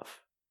that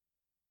stuff.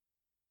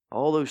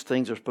 All those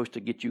things are supposed to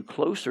get you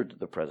closer to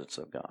the presence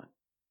of God.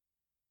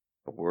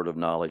 A word of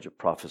knowledge, a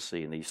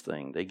prophecy, and these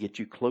things, they get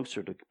you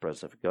closer to the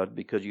presence of God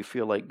because you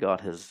feel like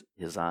God has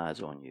His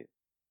eyes on you.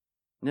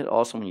 Isn't it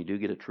awesome when you do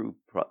get a true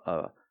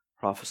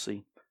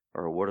prophecy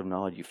or a word of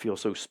knowledge? You feel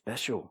so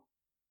special.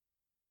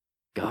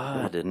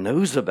 God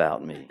knows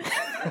about me.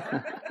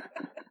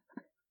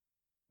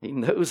 He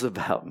knows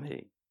about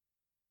me.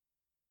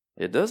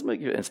 It does make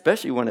you,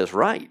 especially when it's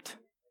right,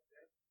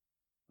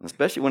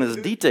 especially when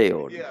it's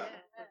detailed. Yeah.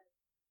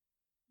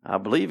 I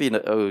believe He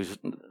knows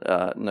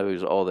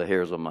all the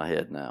hairs on my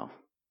head now.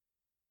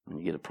 When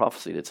you get a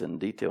prophecy that's in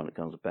detail and it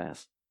comes to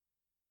pass,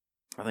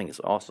 I think it's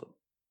awesome.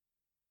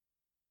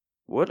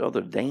 What are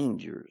the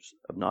dangers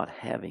of not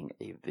having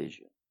a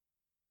vision?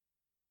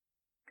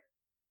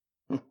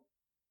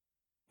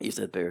 He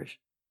said, Parrish.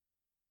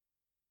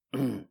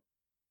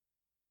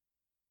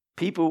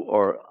 People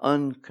are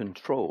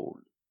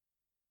uncontrolled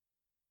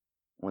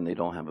when they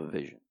don't have a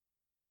vision.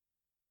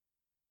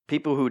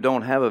 People who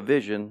don't have a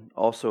vision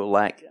also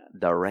lack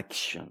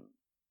direction.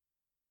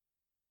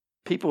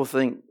 People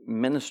think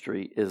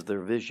ministry is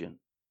their vision.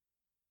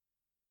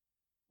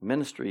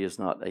 Ministry is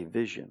not a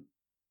vision.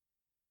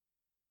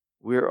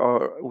 we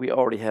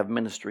already have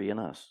ministry in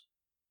us.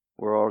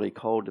 We're already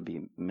called to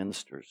be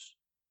ministers.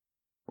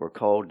 We're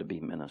called to be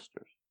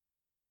ministers.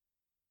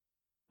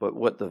 But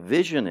what the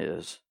vision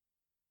is,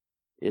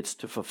 it's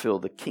to fulfill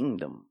the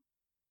kingdom,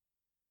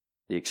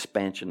 the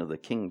expansion of the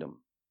kingdom.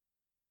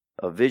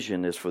 A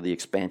vision is for the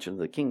expansion of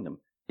the kingdom,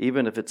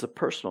 even if it's a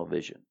personal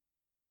vision.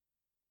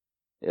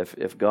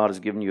 If God has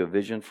given you a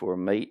vision for a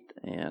mate,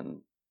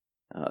 and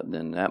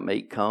then that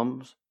mate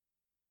comes,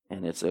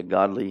 and it's a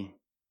godly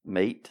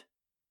mate,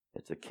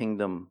 it's a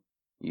kingdom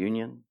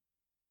union,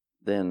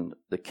 then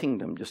the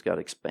kingdom just got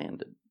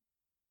expanded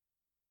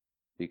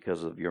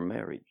because of your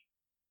marriage.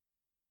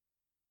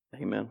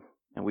 Amen.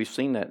 And we've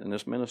seen that in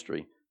this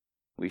ministry.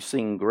 We've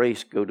seen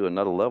grace go to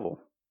another level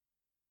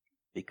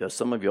because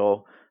some of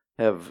y'all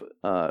have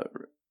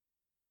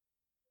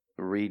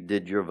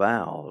redid your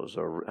vows,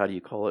 or how do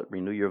you call it?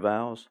 Renew your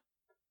vows.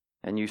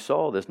 And you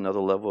saw this another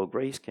level of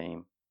grace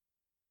came.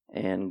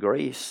 And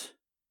grace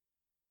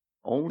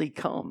only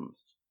comes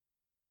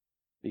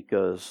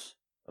because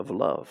of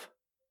love.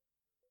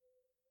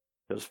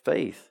 Because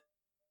faith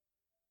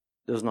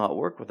does not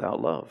work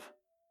without love.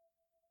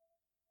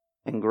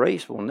 And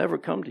grace will never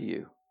come to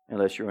you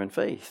unless you're in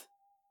faith.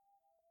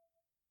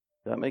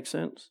 Does that make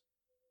sense?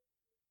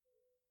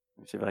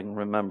 Let's see if I can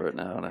remember it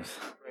now.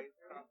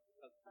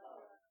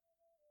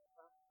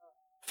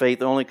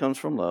 Faith only comes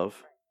from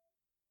love.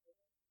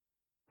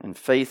 And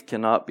faith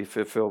cannot be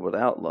fulfilled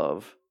without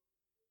love.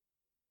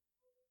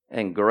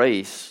 And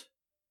grace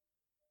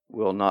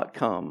will not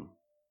come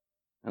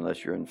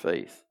unless you're in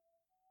faith.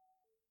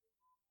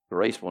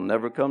 Grace will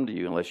never come to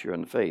you unless you're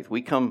in faith.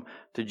 We come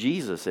to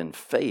Jesus in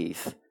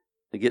faith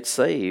to get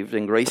saved,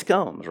 and grace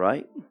comes,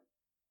 right?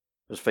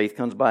 Because faith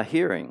comes by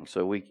hearing.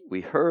 So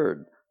we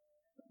heard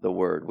the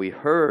word. We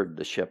heard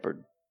the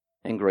shepherd,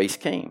 and grace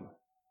came.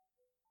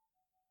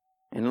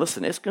 And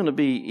listen, it's going to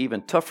be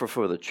even tougher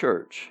for the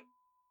church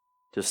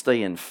to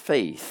stay in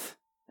faith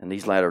in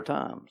these latter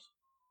times.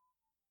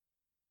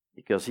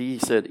 Because he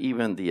said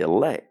even the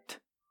elect,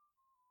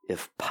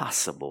 if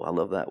possible, I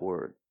love that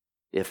word,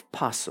 if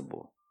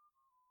possible,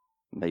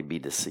 may be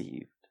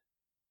deceived.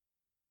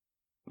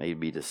 May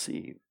be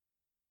deceived.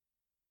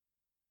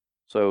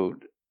 So,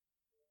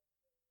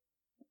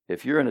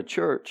 if you're in a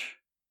church,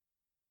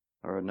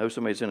 or know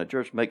somebody's in a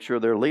church, make sure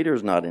their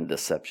leader's not in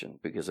deception.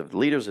 Because if the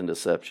leader's in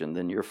deception,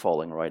 then you're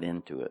falling right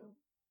into it.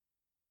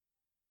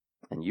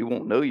 And you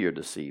won't know you're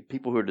deceived.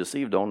 People who are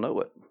deceived don't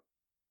know it.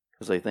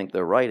 Because they think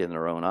they're right in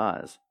their own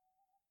eyes.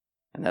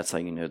 And that's how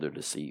you know they're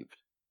deceived.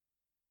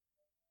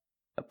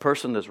 A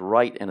person that's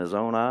right in his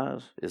own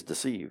eyes is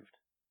deceived.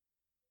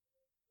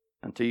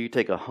 Until you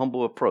take a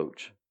humble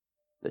approach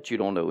that you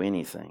don't know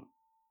anything,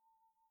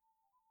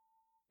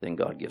 then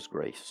God gives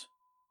grace.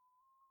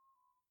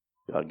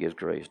 God gives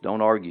grace.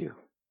 Don't argue.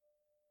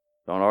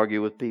 Don't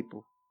argue with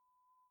people.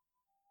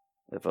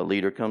 If a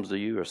leader comes to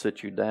you or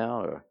sits you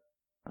down,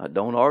 or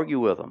don't argue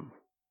with them.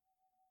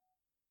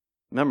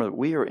 Remember,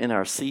 we are in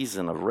our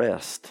season of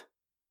rest.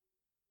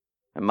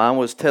 And mine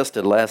was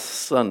tested last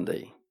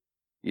Sunday.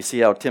 You see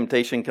how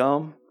temptation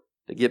come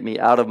to get me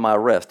out of my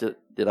rest.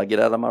 Did I get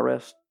out of my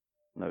rest?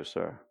 No,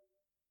 sir.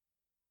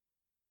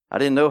 I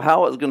didn't know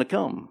how it was going to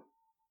come.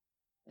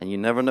 And you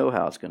never know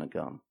how it's going to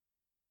come.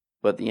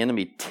 But the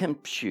enemy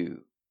tempts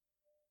you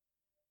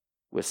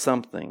with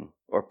something,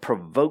 or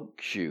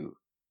provokes you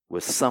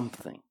with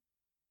something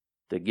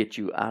to get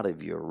you out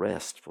of your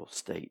restful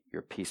state,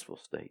 your peaceful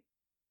state.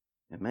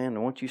 And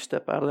man, once you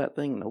step out of that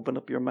thing and open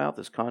up your mouth,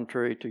 it's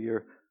contrary to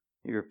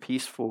your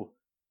peaceful,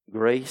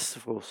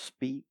 graceful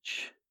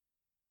speech,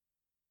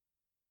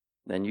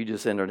 then you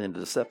just entered into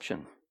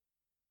deception.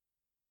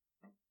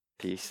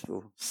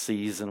 Peaceful,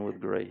 seasoned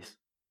with grace.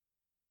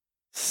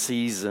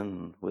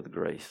 Seasoned with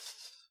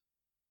grace.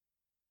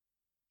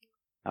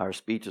 Our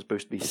speech is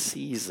supposed to be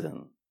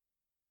seasoned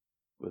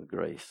with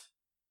grace.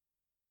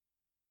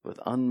 With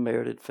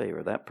unmerited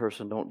favor. That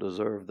person don't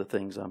deserve the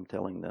things I'm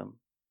telling them.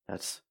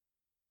 That's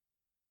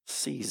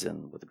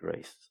seasoned with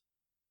grace.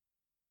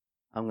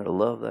 I'm going to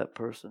love that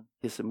person,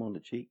 kiss him on the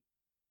cheek,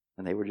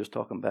 and they were just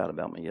talking bad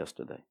about me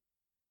yesterday.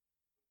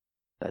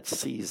 That's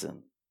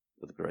seasoned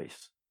with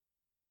grace.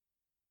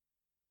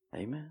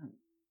 Amen.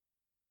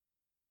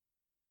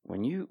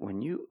 When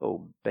you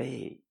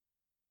obey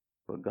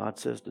what God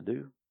says to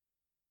do,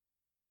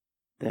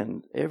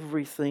 then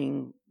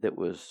everything that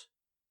was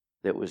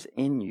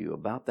in you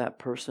about that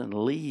person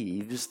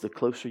leaves the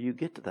closer you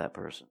get to that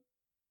person.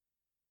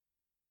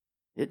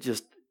 It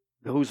just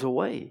goes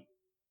away.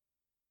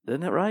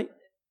 Isn't that right?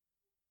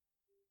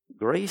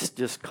 Grace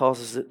just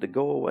causes it to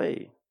go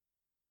away.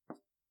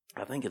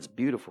 I think it's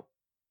beautiful.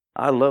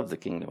 I love the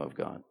kingdom of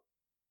God.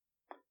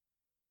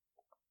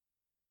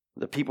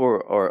 The people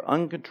are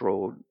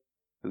uncontrolled,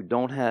 who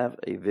don't have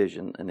a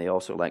vision, and they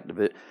also lack the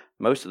vision.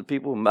 Most of the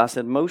people, I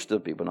said most of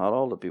the people, not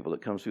all the people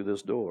that come through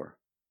this door,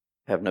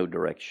 have no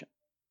direction.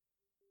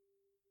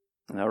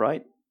 Isn't that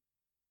right?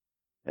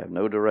 They have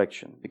no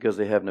direction because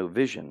they have no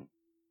vision.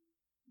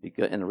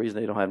 And the reason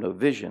they don't have no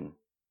vision,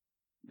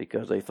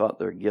 because they thought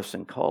their gifts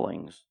and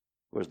callings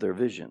was their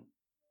vision.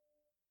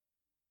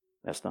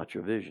 That's not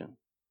your vision.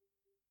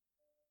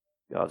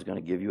 God's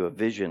going to give you a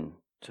vision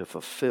to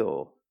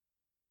fulfill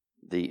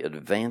the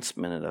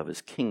advancement of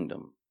His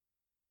kingdom.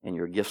 And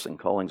your gifts and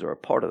callings are a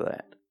part of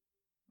that.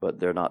 But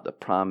they're not the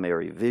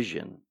primary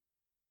vision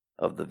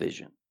of the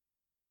vision.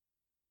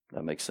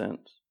 That makes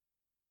sense?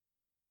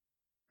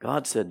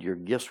 God said your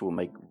gifts will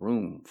make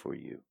room for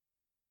you.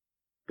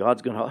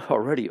 God's going to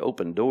already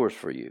open doors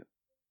for you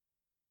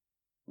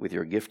with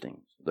your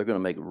giftings. They're going to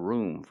make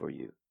room for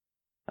you.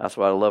 That's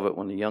why I love it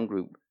when the young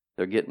group,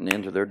 they're getting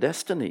into their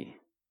destiny.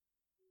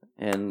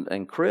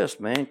 And Chris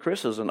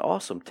is an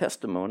awesome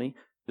testimony.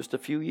 Just a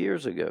few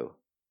years ago,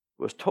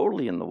 was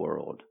totally in the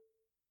world.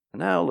 And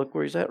now look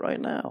where he's at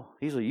right now.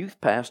 He's a youth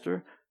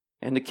pastor,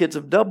 and the kids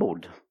have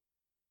doubled.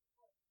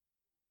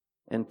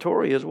 And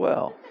Tori as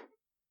well.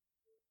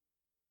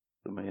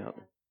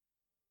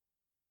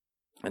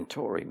 And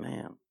Tori,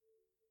 man.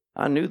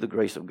 I knew the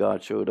grace of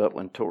God showed up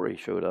when Tori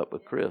showed up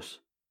with Chris.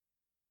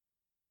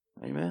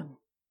 Amen.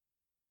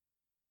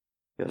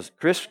 Because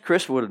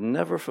Chris would have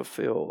never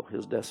fulfilled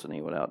his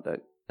destiny without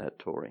that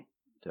Tori.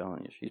 I'm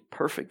telling you, she's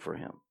perfect for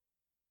him.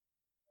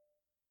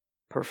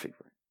 Perfect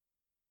for him.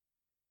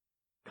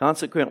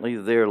 Consequently,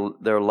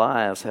 their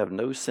lives have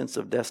no sense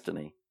of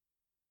destiny,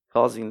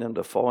 causing them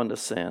to fall into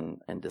sin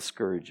and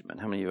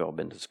discouragement. How many of you all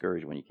been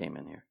discouraged when you came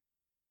in here?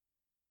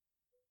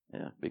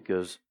 Yeah,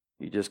 because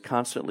you just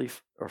constantly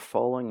are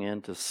falling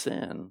into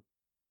sin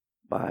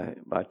by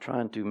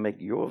trying to make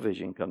your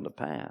vision come to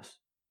pass.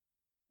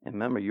 And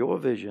remember, your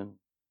vision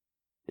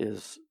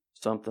is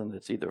something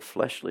that's either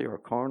fleshly or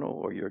carnal,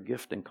 or your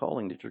gift and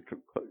calling that you're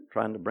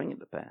trying to bring it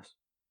to pass.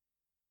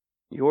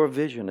 Your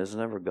vision is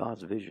never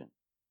God's vision.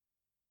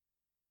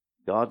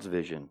 God's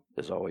vision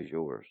is always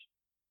yours.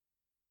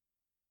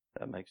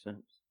 That makes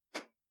sense?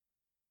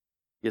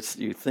 Gets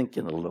you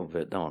thinking a little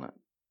bit, don't it?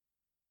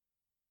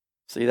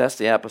 See, that's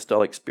the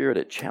apostolic spirit.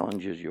 It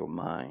challenges your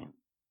mind.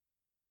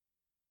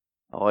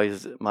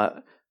 Always,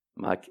 my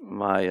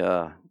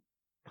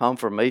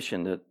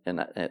confirmation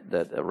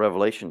that a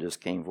revelation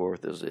just came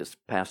forth is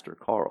Pastor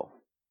Carl.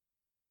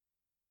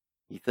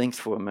 He thinks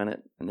for a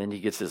minute, and then he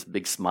gets this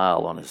big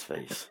smile on his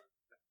face.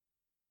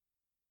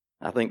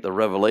 I think the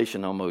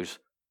revelation almost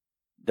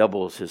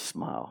doubles his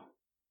smile.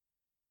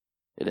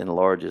 It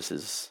enlarges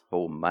his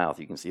whole mouth.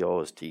 You can see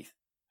all his teeth.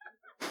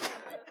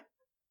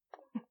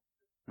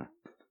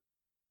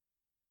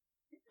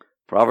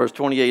 Proverbs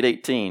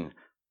 28:18,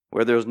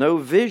 where there's no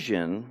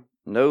vision,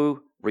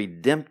 no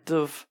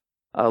redemptive,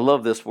 I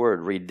love this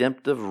word,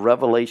 redemptive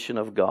revelation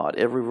of God.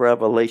 Every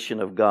revelation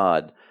of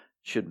God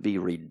should be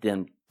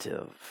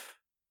redemptive.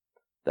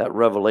 That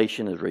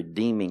revelation is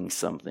redeeming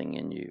something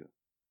in you.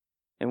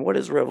 And what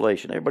is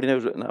revelation? Everybody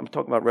knows, and I'm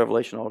talking about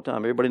revelation all the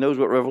time. Everybody knows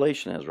what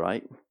revelation is,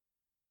 right?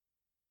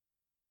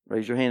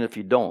 Raise your hand if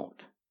you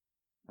don't.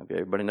 Okay,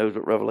 everybody knows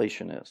what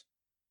revelation is.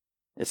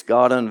 It's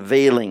God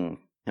unveiling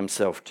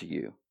Himself to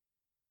you.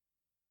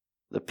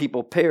 The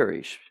people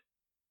perish,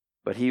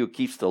 but he who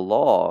keeps the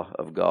law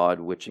of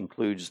God, which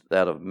includes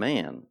that of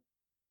man.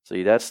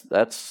 See,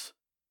 that's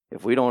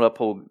if we don't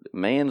uphold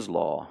man's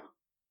law,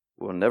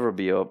 we'll never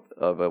be able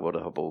to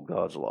uphold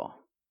God's law.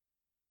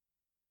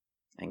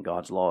 And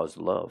God's law is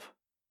love.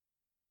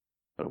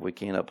 But if we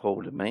can't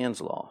uphold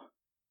man's law,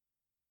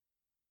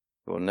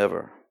 we'll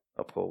never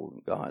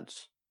uphold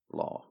God's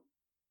law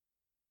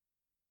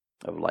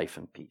of life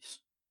and peace.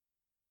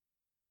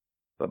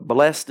 But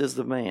blessed is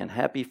the man,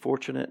 happy,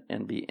 fortunate,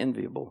 and be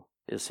enviable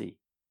is he.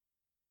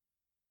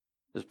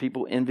 Does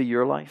people envy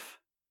your life?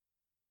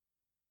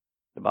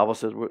 The Bible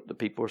says the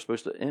people are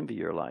supposed to envy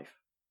your life.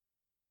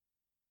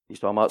 He's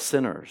talking about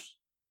sinners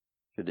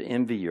should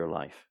envy your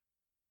life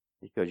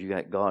because you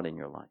got God in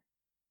your life.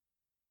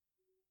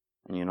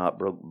 And you're not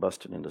broke,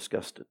 busted, and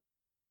disgusted.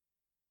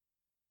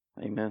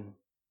 Amen.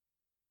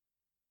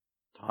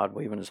 Todd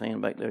waving his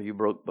hand back there. You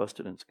broke,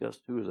 busted, and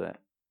disgusted. Who is that?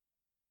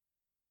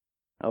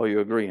 Oh,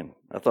 you're agreeing.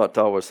 I thought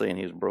Todd was saying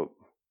he was broke.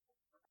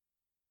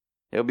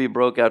 He'll be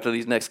broke after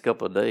these next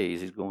couple of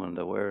days. He's going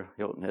to where?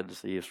 Hilton Head to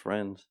see his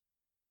friends.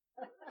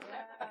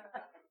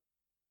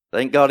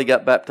 Thank God he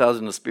got baptized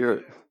in the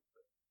Spirit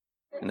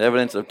and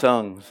evidence of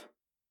tongues.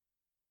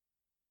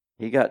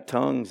 He got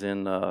tongues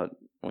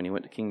when he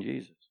went to King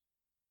Jesus.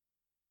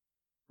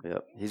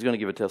 Yep. He's going to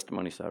give a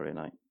testimony Saturday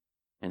night.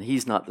 And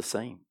he's not the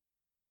same.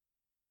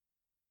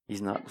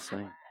 He's not the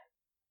same.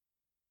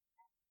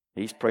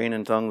 He's praying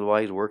in tongues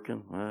while he's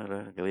working.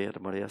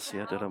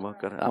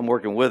 I'm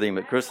working with him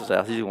at Chris's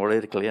house. He's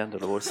ready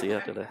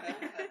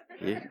to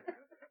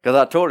because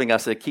I told him, I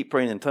said, keep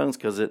praying in tongues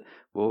because it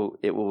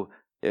will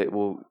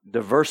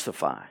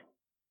diversify.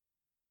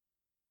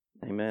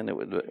 Amen. It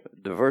would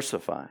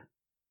diversify.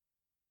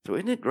 So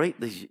isn't it great?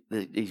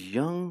 These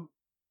young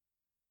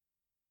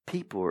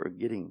people are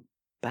getting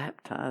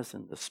baptized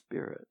in the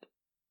Spirit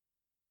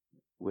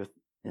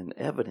in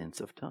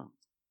evidence of tongues.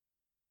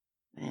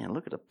 Man,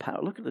 look at the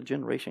power! Look at the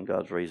generation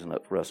God's raising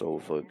up for us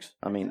old folks.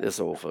 I mean, this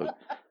old folk.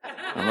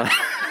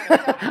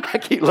 I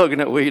keep looking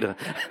at Weta.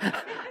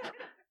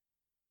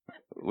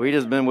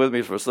 Weta's been with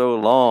me for so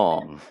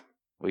long.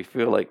 We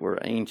feel like we're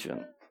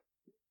ancient.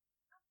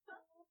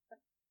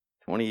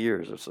 20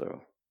 years or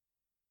so.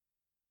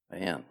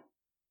 Man.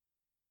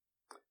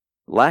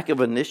 Lack of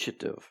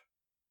initiative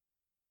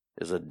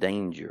is a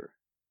danger.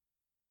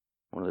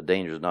 One of the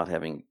dangers of not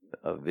having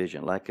a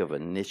vision, lack of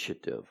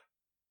initiative.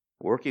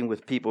 Working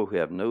with people who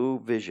have no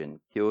vision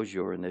kills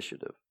your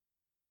initiative.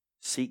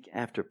 Seek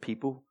after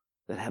people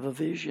that have a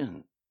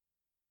vision.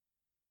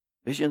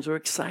 Visions are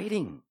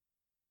exciting.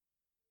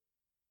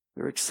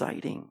 They're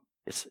exciting.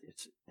 It's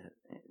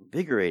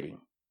invigorating.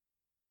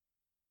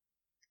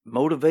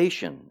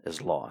 Motivation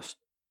is lost.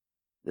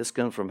 This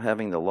comes from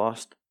having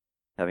lost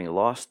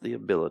the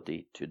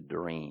ability to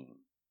dream.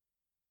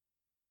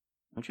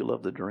 Don't you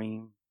love the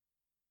dream?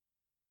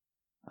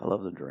 I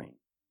love the dream.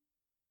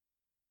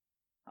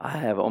 I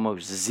have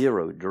almost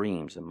zero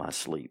dreams in my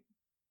sleep.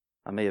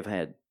 I may have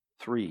had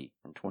 3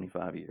 in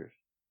 25 years.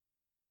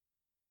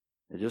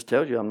 It just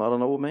tells you I'm not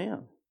an old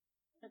man.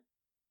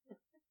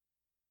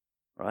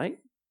 Right?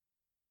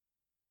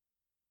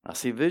 I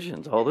see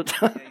visions all the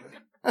time.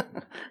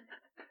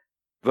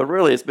 But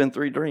really, it's been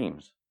 3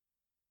 dreams.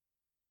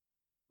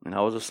 And I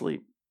was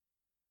asleep.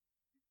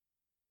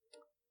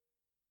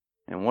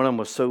 And one of them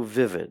was so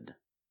vivid.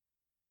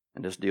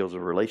 And this deals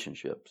with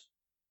relationships.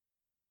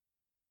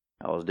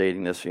 I was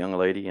dating this young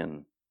lady,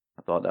 and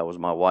I thought that was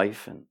my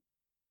wife,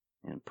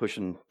 and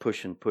pushing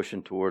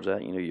towards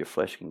that. You know, your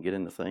flesh can get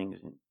into things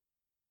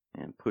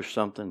and push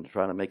something to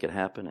try to make it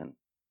happen.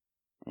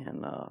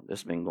 And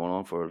this has been going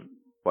on for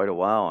quite a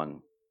while,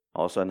 and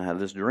all of a sudden I had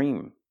this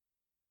dream.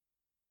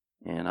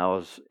 And I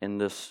was in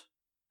this,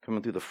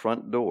 coming through the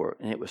front door,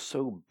 and it was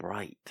so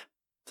bright.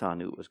 That's how I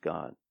knew it was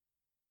God.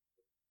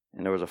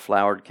 And there was a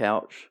flowered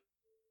couch,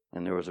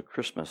 and there was a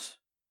Christmas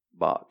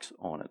box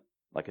on it,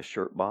 like a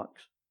shirt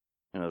box.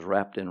 And it was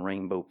wrapped in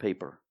rainbow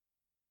paper.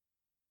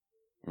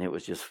 And it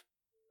was just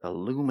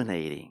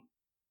illuminating.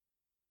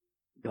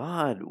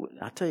 God,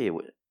 I tell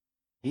you,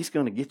 He's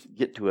going to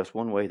get to us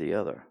one way or the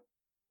other.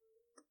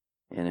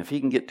 And if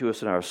He can get to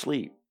us in our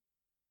sleep,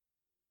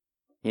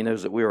 He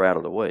knows that we're out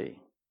of the way.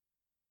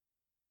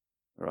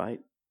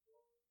 Right?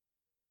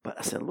 But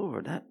I said,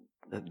 Lord,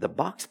 the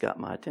box got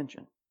my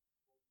attention.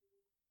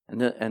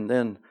 And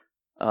then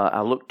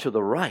I looked to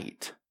the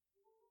right,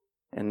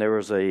 and there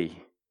was a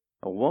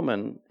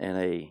woman in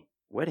a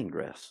wedding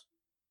dress.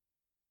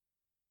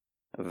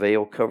 A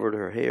veil covered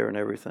her hair and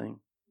everything,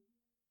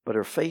 but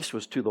her face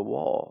was to the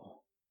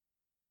wall.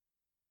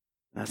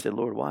 And I said,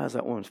 Lord, why is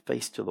that woman's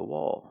face to the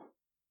wall?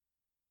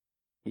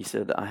 He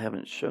said, I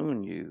haven't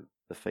shown you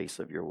the face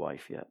of your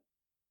wife yet.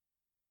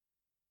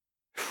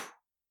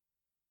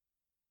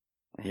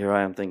 And here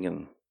I am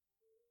thinking,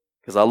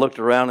 because I looked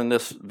around in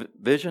this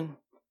vision,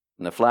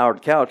 and the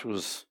flowered couch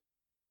was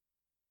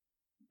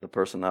the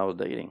person I was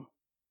dating.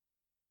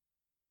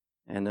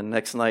 And the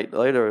next night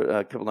later,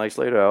 a couple nights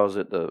later, I was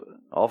at the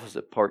office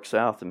at Park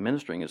South and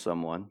ministering to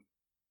someone.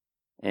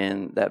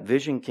 And that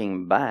vision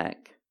came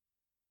back.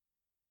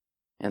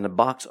 And the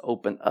box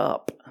opened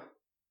up.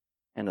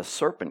 And a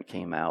serpent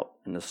came out.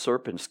 And the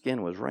serpent's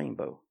skin was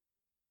rainbow.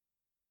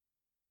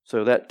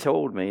 So that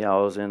told me I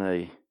was in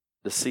a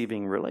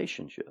deceiving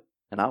relationship.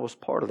 And I was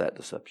part of that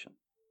deception.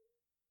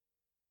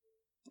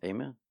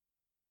 Amen.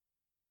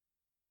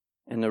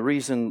 And the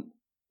reason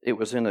it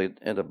was in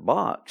a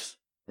box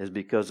is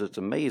because it's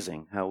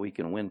amazing how we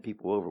can win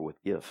people over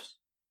with gifts.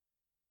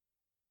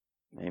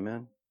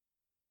 Amen?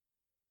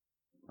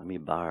 Let me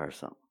buy her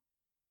something.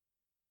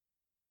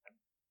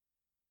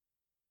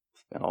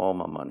 Spent all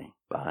my money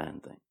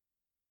buying things.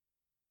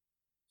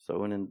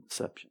 Sowing in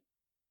deception.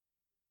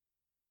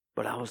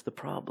 But I was the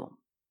problem.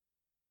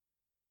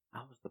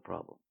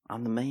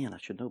 I'm the man. I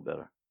should know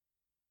better.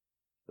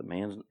 The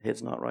man's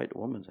head's not right. The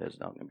woman's head's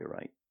not going to be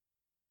right.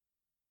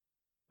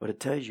 But it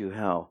tells you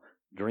how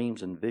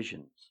dreams and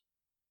visions,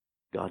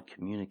 God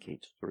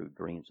communicates through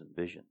dreams and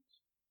visions.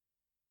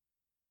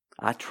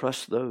 I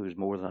trust those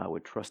more than I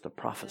would trust a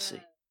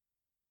prophecy.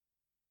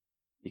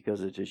 Because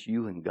it's just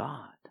you and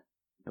God.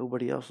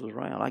 Nobody else is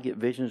around. I get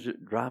visions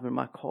driving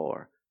my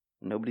car.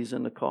 Nobody's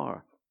in the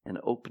car. An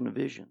open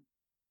vision.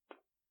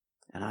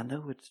 And I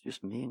know it's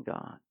just me and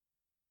God.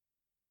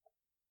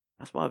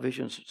 That's why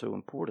visions are so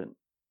important.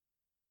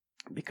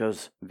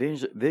 Because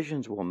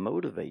visions will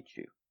motivate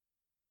you.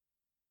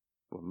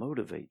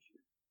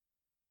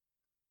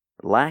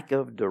 Lack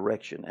of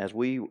direction. As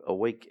we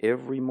awake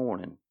every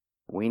morning,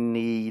 we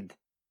need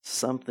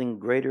something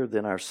greater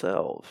than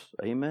ourselves.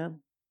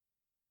 Amen?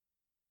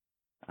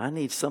 I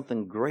need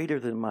something greater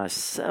than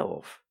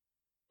myself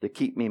to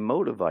keep me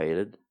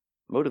motivated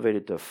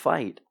to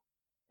fight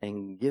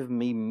and give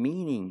me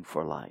meaning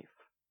for life.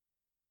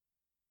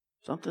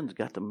 Something's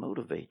got to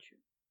motivate you.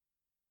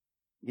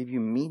 Give you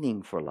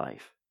meaning for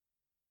life.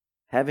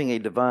 Having a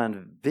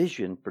divine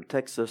vision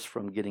protects us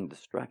from getting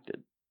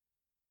distracted.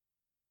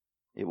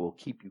 It will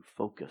keep you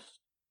focused.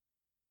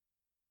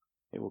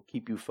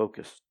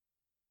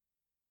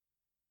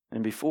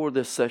 And before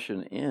this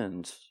session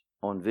ends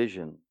on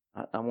vision,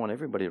 I want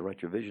everybody to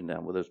write your vision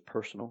down, whether it's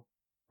personal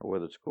or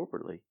whether it's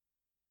corporately.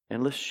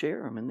 And let's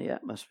share them in the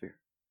atmosphere.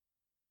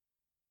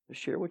 Let's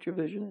share what your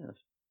vision is.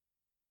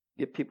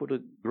 Get people to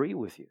agree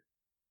with you.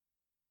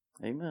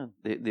 Amen.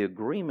 The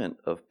agreement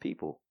of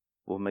people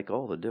will make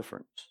all the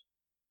difference.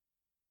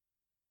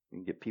 You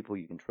can get people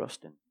you can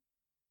trust in.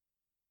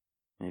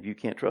 And if you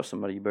can't trust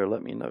somebody, you better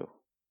let me know.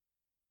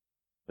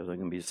 Because they're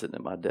going to be sitting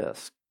at my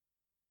desk.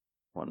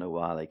 I want to know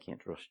why they can't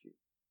trust you.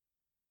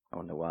 I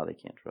want to know why they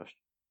can't trust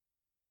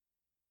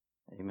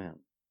you. Amen.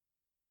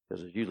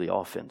 Because there's usually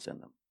offense in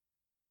them.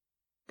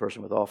 A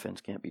person with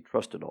offense can't be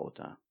trusted all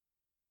the time.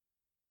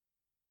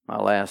 My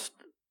last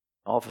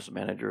office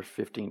manager,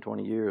 15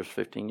 years,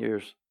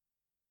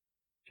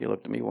 she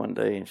looked at me one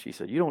day and she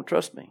said, "You don't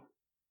trust me."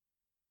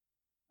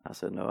 I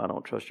said, "No, I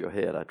don't trust your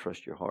head. I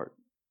trust your heart."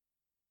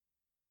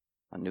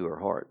 I knew her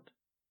heart.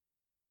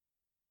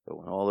 So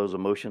when all those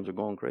emotions are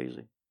going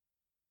crazy,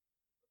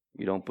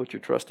 you don't put your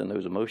trust in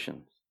those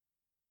emotions.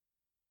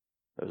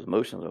 Those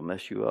emotions will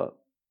mess you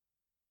up.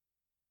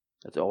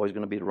 That's always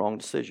going to be the wrong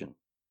decision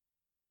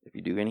if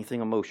you do anything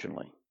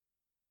emotionally.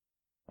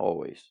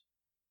 Always.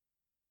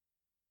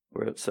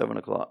 We're at 7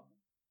 o'clock.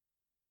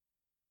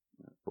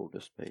 Pull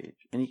this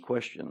page. Any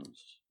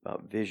questions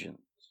about visions?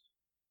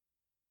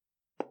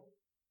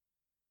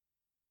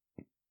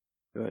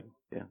 Good.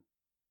 Yeah.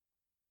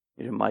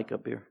 Need a mic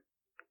up here?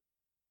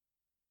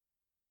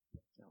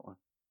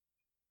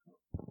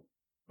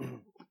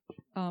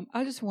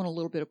 I just want a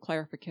little bit of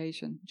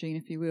clarification, Gene,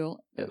 if you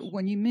will. Yes.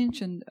 When you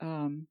mentioned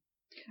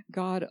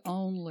God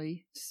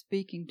only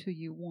speaking to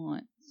you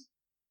once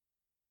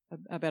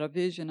about a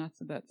vision, I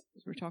said that's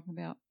what we're talking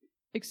about.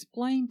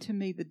 Explain to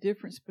me the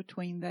difference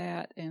between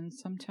that and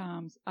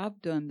sometimes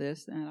I've done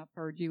this, and I've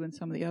heard you and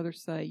some of the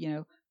others say,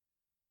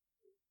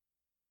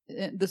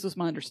 this was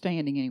my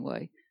understanding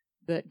anyway,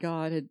 that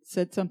God had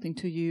said something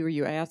to you, or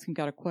you asked and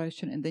got a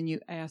question, and then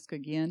you ask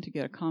again to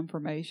get a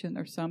confirmation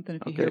or something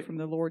if you hear from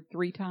the Lord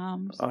 3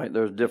 times. All right,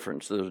 there's a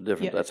difference. Yeah,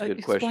 that's a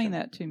good question. Explain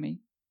that to me.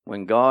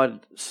 When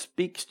God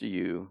speaks to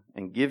you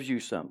and gives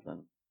you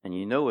something, and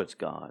you know it's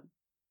God,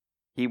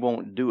 He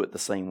won't do it the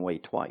same way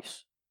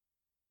twice.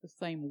 The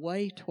same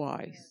way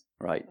twice.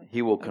 Right.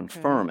 He will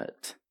confirm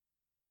it.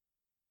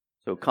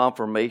 So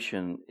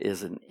confirmation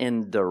is an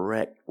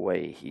indirect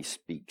way He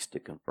speaks to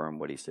confirm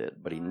what He said,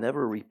 but He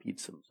never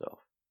repeats Himself.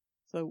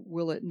 So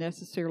will it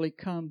necessarily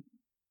come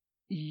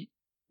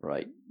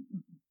right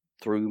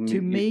through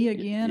to me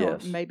again,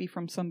 yes. or maybe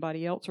from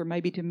somebody else, or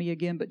maybe to me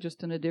again, but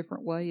just in a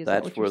different way?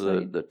 That's that what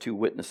where the 2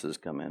 witnesses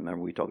come in.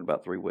 Remember, we talked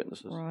about 3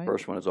 witnesses. Right.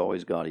 First one is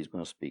always God. He's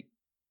going to speak.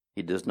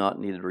 He does not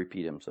need to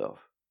repeat Himself.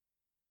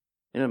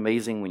 Isn't it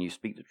amazing when you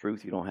speak the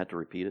truth, you don't have to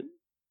repeat it?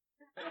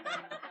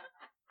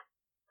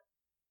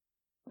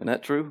 Isn't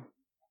that true?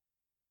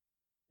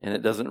 And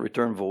it doesn't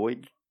return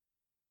void.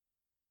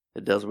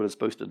 It does what it's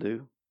supposed to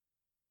do.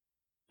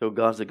 So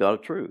God's the God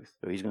of truth.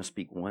 So He's going to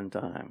speak one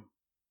time.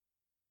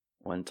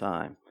 One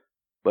time.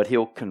 But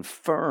He'll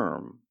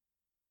confirm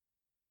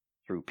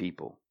through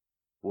people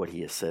what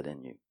He has said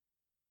in you.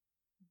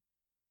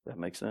 Does that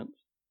make sense?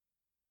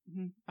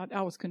 Mm-hmm.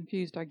 I was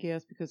confused, I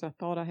guess, because I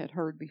thought I had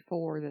heard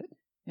before that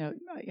I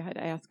had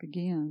to ask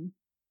again.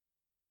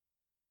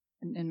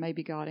 And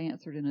maybe God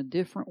answered in a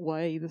different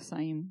way the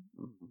same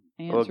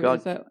answer. Well,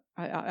 God,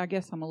 I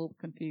guess I'm a little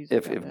confused.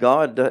 If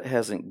God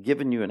hasn't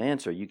given you an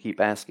answer, you keep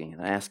asking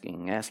and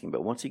asking and asking.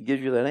 But once He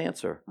gives you that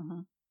answer,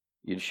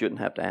 you shouldn't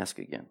have to ask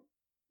again.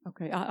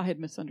 Okay, I had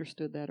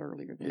misunderstood that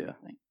earlier. Yeah.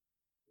 I think.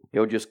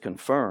 He'll just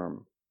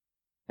confirm.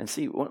 And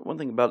see, one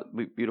thing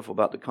beautiful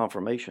about the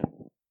confirmation,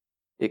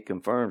 it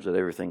confirms that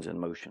everything's in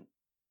motion.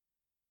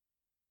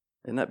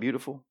 Isn't that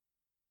beautiful?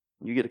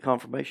 You get a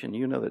confirmation,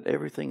 you know that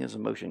everything is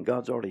in motion.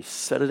 God's already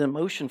set it in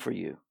motion for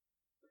you.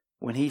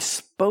 When He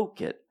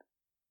spoke it,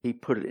 He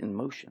put it in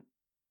motion.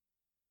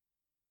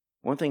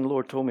 One thing the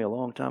Lord told me a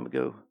long time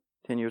ago,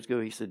 10 years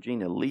ago, He said, "Gene,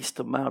 the least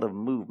amount of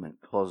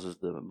movement causes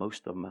the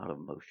most amount of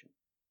motion."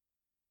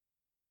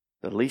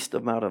 The least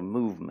amount of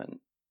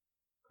movement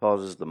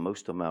causes the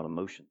most amount of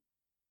motion.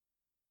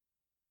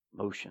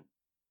 Motion.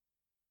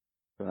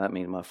 So that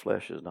means my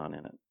flesh is not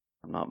in it.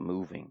 I'm not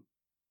moving.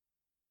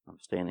 I'm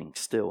standing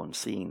still and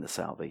seeing the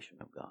salvation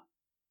of God.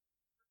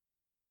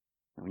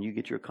 And when you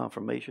get your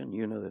confirmation,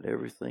 you know that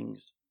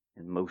everything's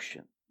in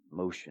motion,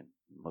 motion,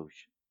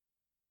 motion.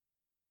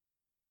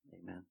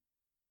 Amen.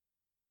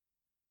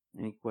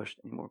 Any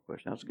more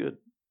questions? That's good.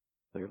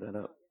 Clear that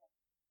up.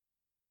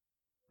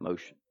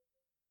 Motion.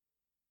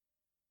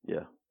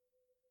 Yeah.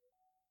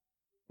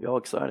 You all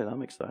excited?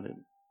 I'm excited.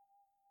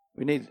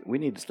 We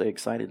need to stay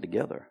excited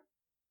together.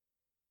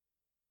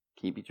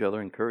 Keep each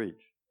other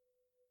encouraged.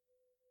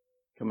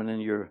 Coming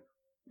in your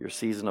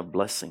season of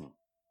blessing.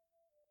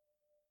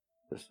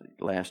 This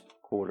last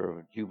quarter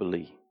of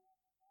Jubilee.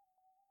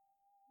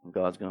 And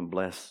God's going to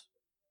bless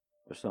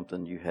with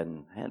something you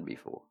hadn't had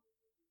before.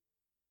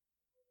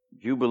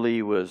 The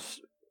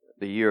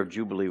year of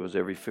Jubilee was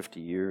every 50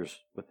 years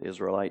with the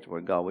Israelites, where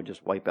God would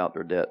just wipe out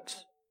their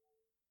debts.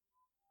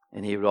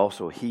 And He would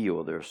also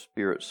heal their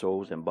spirit,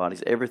 souls, and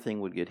bodies. Everything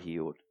would get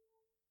healed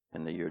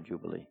in the year of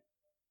Jubilee.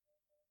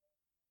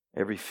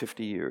 Every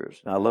 50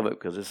 years. And I love it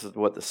because this is the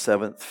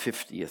 7th,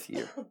 50th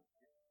year.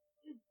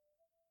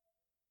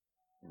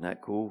 Isn't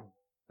that cool?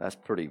 That's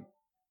pretty.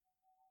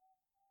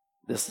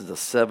 This is the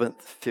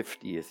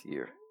 750th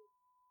year.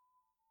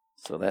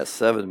 So that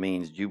 7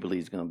 means Jubilee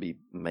is going to be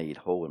made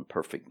whole and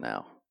perfect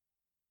now.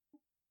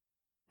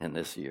 In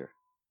this year.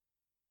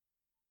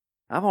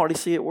 I've already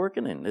see it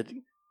working in it.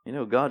 You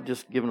know, God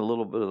just giving a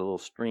little bit of a little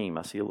stream.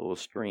 I see a little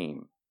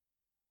stream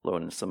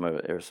flowing in some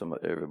of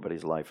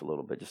everybody's life a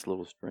little bit, just a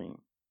little stream.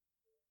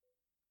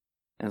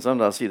 And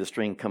sometimes I see the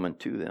stream coming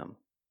to them.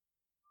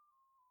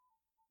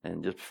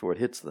 And just before it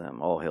hits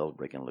them, all hell's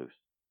breaking loose.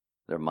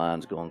 Their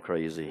mind's going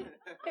crazy.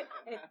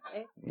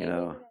 You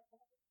know,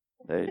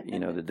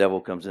 the devil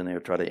comes in there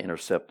to try to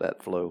intercept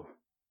that flow.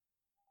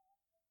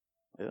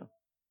 Yeah.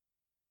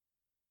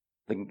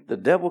 The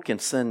devil can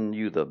send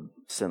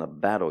a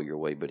battle your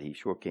way, but he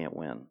sure can't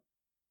win.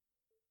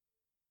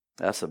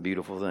 That's a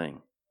beautiful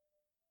thing.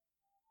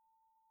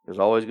 There's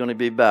always going to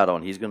be a battle,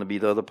 and he's going to be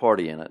the other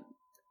party in it.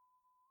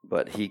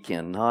 But he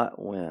cannot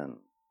win.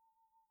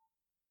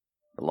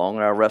 The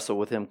longer I wrestle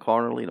with him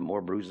carnally, the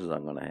more bruises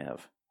I'm going to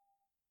have.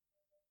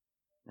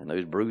 And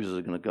those bruises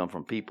are going to come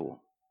from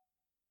people.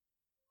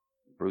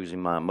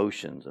 Bruising my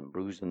emotions and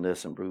bruising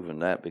this and bruising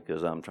that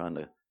because I'm trying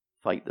to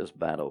fight this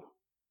battle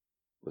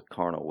with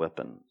carnal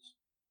weapons.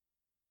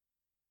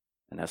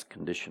 And that's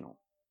conditional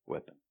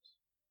weapons.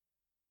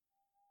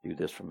 Do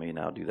this for me and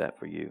I'll do that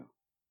for you.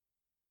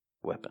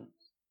 Weapons.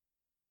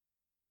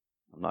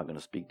 I'm not going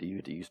to speak to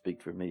you till you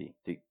speak for me.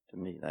 To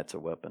me, that's a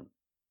weapon.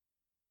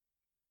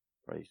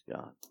 Praise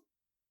God.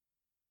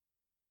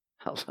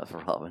 I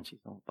love Robin. She's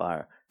on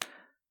fire.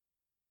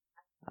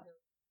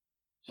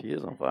 She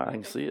is on fire. I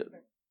can see it.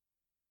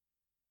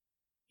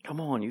 Come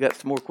on, you got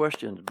some more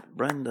questions.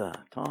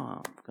 Brenda,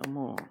 Tom, come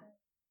on.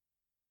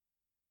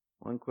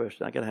 One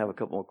question. I got to have a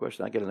couple more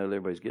questions. I got to know that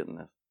everybody's getting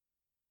this.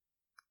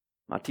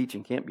 My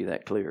teaching can't be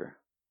that clear.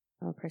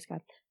 Oh, praise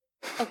God.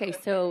 Okay,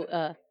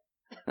 so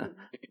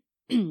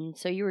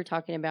so you were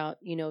talking about,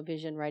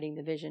 vision, writing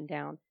the vision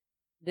down.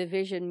 The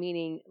vision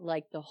meaning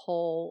like the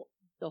whole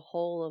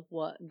of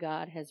what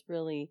God has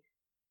really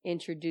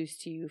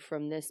introduced to you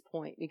from this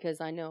point,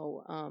 because I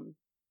know,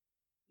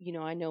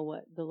 I know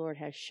what the Lord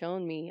has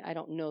shown me. I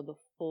don't know the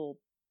full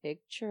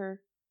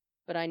picture,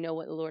 but I know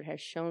what the Lord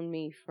has shown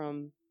me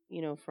from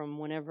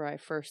whenever I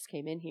first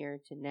came in here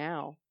to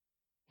now.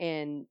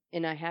 And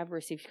I have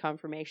received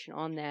confirmation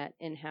on that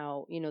and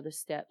how, the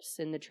steps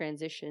and the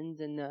transitions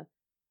and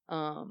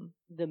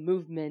the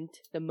movement,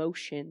 the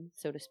motion,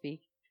 so to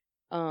speak.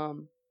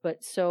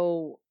 But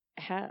so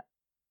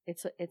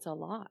it's a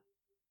lot,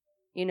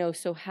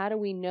 so how do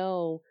we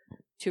know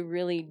to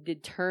really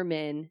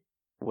determine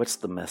what's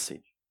the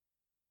message?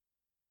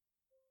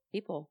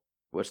 People.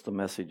 What's the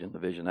message in the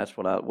vision?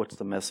 What's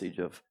the message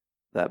of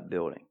that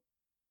building?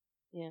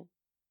 Yeah.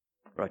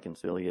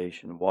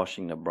 Reconciliation,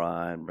 washing the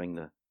bride, bring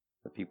the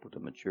people to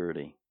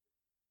maturity.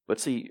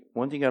 But see,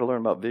 one thing you got to learn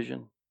about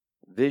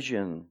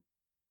vision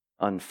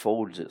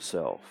unfolds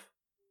itself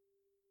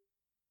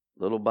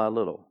little by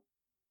little.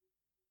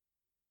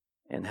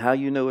 And how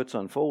you know it's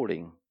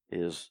unfolding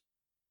is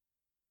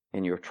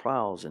in your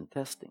trials and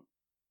testing.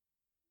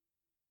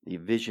 The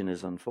vision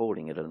is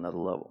unfolding at another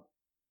level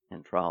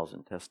in trials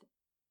and testing.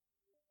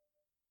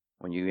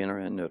 When you enter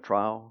into a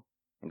trial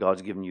and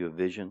God's given you a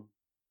vision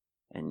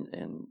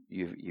and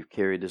you've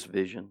carried this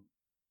vision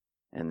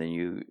and then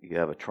you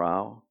have a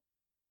trial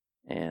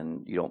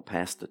and you don't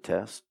pass the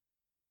test,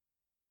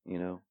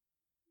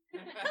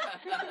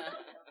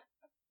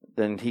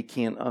 then he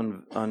can't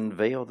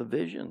unveil the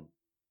vision.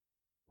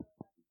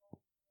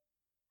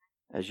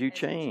 As you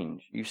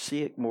change, you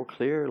see it more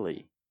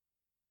clearly.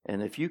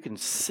 And if you can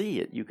see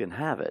it, you can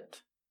have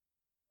it.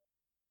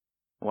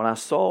 When I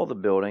saw the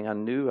building, I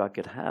knew I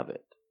could have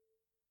it.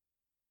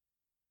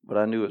 But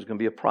I knew it was going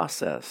to be a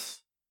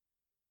process.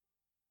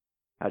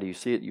 How do you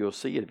see it? You'll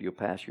see it if you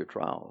pass your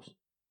trials.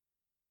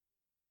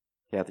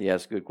 Kathy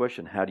asked a good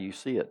question. How do you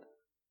see it?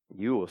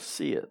 You will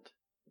see it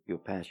if you'll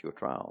pass your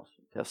trials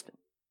and testing.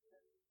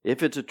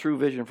 If it's a true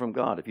vision from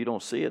God, if you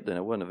don't see it, then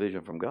it wasn't a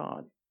vision from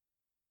God.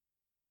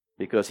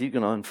 Because he's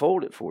going to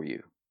unfold it for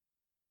you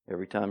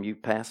every time you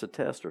pass a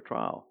test or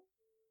trial.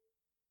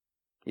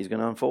 He's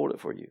going to unfold it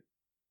for you.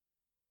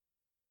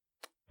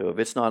 So if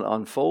it's not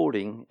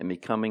unfolding and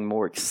becoming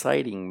more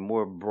exciting,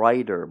 more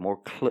brighter,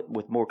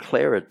 with more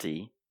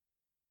clarity,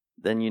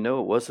 then you know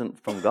it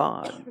wasn't from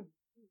God.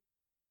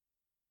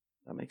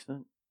 That makes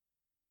sense?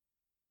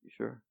 You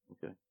sure?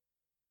 Okay.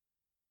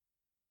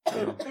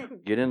 So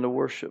get into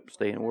worship.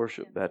 Stay in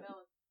worship. That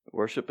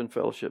worship and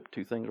fellowship,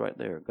 2 things right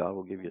there. God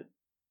will give you it.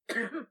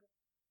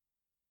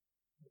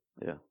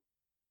 Yeah.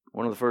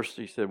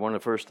 He said, one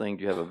of the first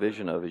things you have a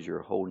vision of is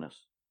your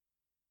wholeness.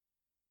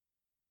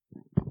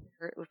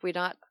 If we're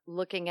not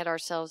looking at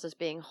ourselves as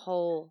being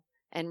whole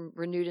and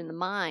renewed in the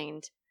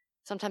mind,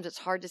 sometimes it's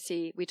hard to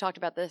see. We talked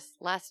about this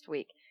last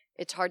week.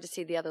 It's hard to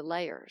see the other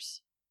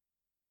layers.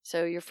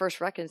 So your first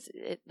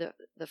the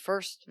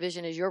first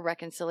vision is your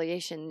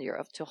reconciliation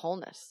to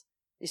wholeness.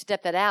 You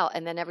step that out,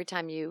 and then every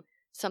time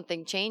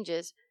something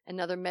changes,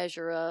 another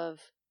measure of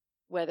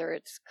whether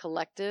it's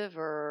collective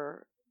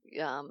or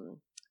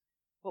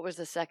what was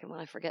the second one?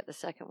 I forget the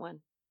second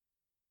one.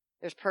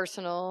 There's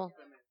personal.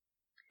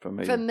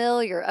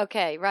 Familiar.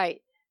 Okay,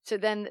 right. So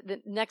then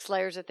the next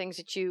layers are things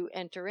that you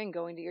enter in,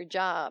 going to your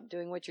job,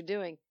 doing what you're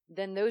doing.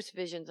 Then those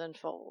visions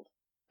unfold.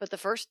 But the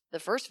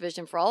first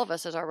vision for all of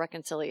us is our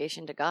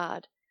reconciliation to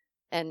God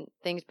and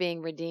things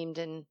being redeemed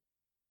and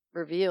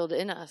revealed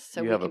in us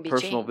so you we have can a be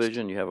personal changed.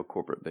 vision, you have a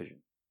corporate vision.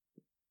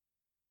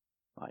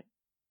 Right.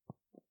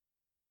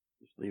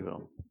 Just leave it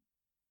on.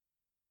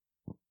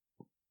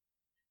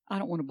 I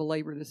don't want to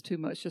belabor this too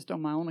much just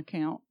on my own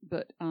account,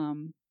 but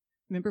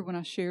remember when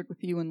I shared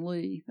with you and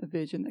Lee a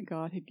vision that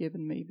God had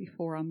given me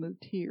before I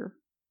moved here?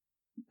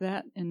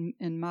 That,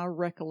 in my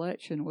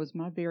recollection, was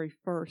my very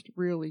first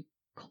really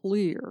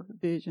clear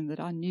vision that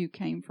I knew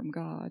came from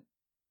God.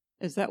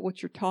 Is that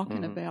what you're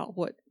talking about?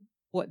 What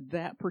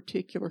that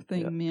particular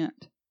thing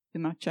meant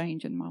in my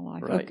change in my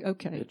life? Right.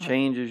 Okay. It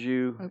changes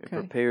you. Okay. It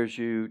prepares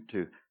you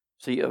to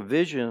see. A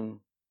vision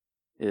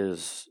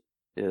is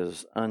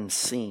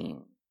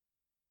unseen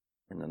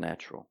in the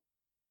natural.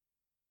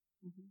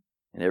 Mm-hmm.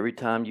 And every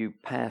time you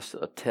pass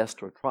a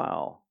test or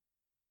trial,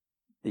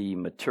 the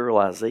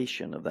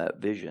materialization of that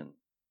vision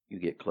you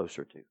get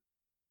closer to.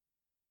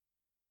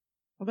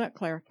 Well, that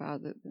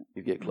clarifies it.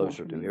 You get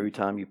closer to. Every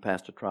time you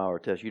pass a trial or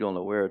test, you don't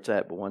know where it's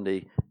at, but one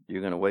day you're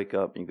going to wake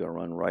up and you're going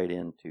to run right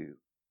into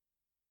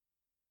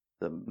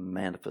the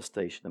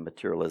manifestation, the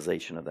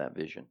materialization of that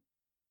vision.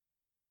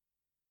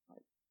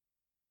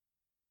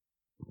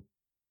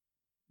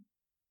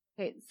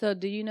 Okay, so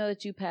do you know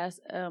that you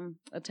passed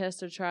a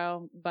test or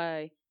trial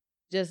by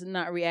just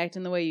not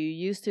reacting the way you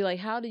used to? Like,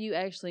 how do you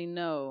actually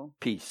know?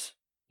 Peace.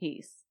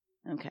 Peace.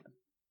 Okay.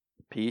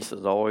 Peace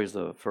is always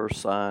the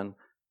first sign.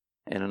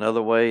 And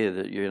another way is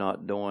that you're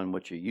not doing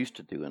what you used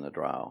to do in a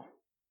trial.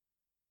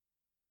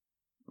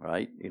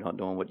 Right? You're not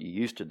doing what you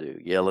used to do.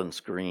 Yell and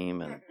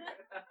scream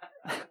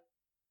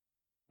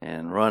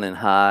and run and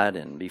hide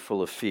and be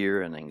full of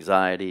fear and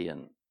anxiety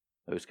and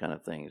those kind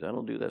of things. I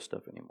don't do that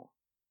stuff anymore.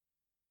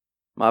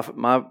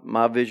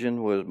 My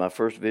vision was, my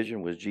first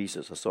vision was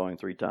Jesus. I saw him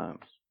 3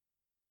 times.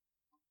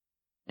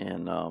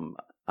 And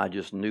I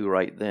just knew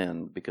right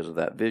then, because of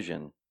that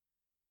vision,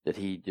 that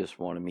he just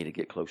wanted me to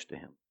get close to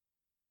him.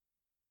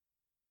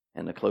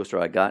 And the closer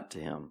I got to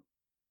him,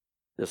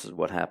 this is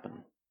what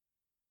happened.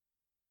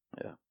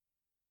 Yeah.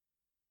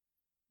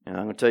 And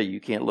I'm going to tell you,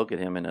 you can't look at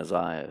him in his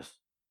eyes.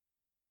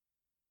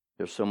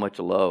 There's so much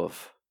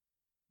love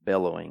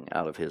bellowing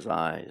out of his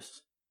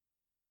eyes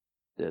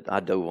that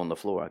I dove on the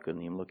floor. I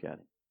couldn't even look at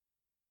him.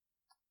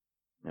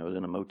 And I was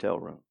in a motel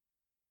room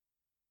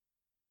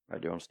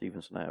right there on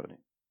Stevenson Avenue.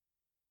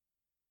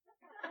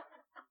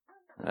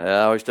 I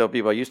always tell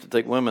people I used to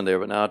take women there,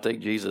 but now I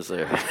take Jesus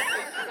there.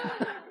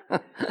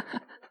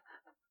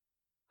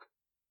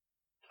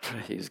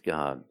 Praise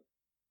God.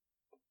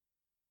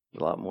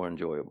 A lot more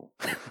enjoyable.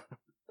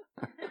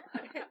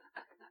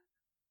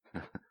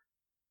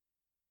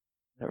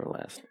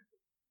 Everlasting.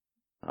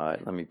 All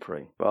right, let me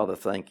pray. Father,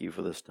 thank you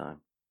for this time.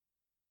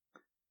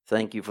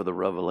 Thank you for the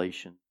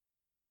revelation.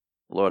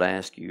 Lord, I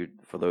ask you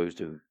for those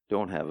who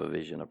don't have a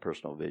vision, a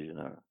personal vision,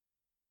 a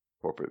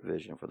corporate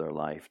vision for their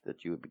life,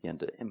 that you would begin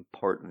to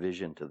impart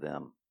vision to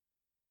them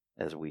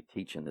as we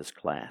teach in this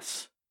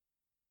class.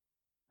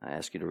 I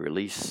ask you to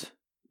release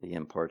the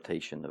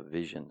impartation of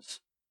visions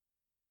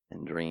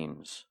and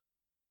dreams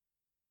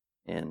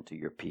into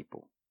your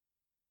people.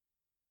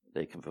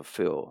 They can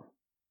fulfill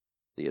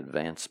the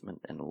advancement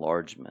and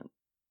enlargement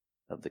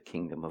of the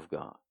kingdom of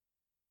God.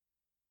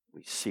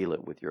 We seal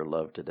it with your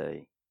love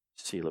today.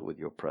 Seal it with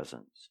your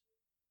presence.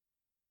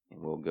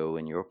 And we'll go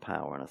in your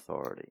power and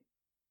authority,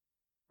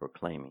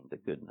 proclaiming the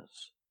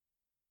goodness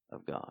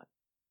of God.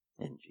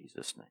 In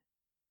Jesus' name.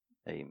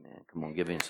 Amen. Come on, give him some.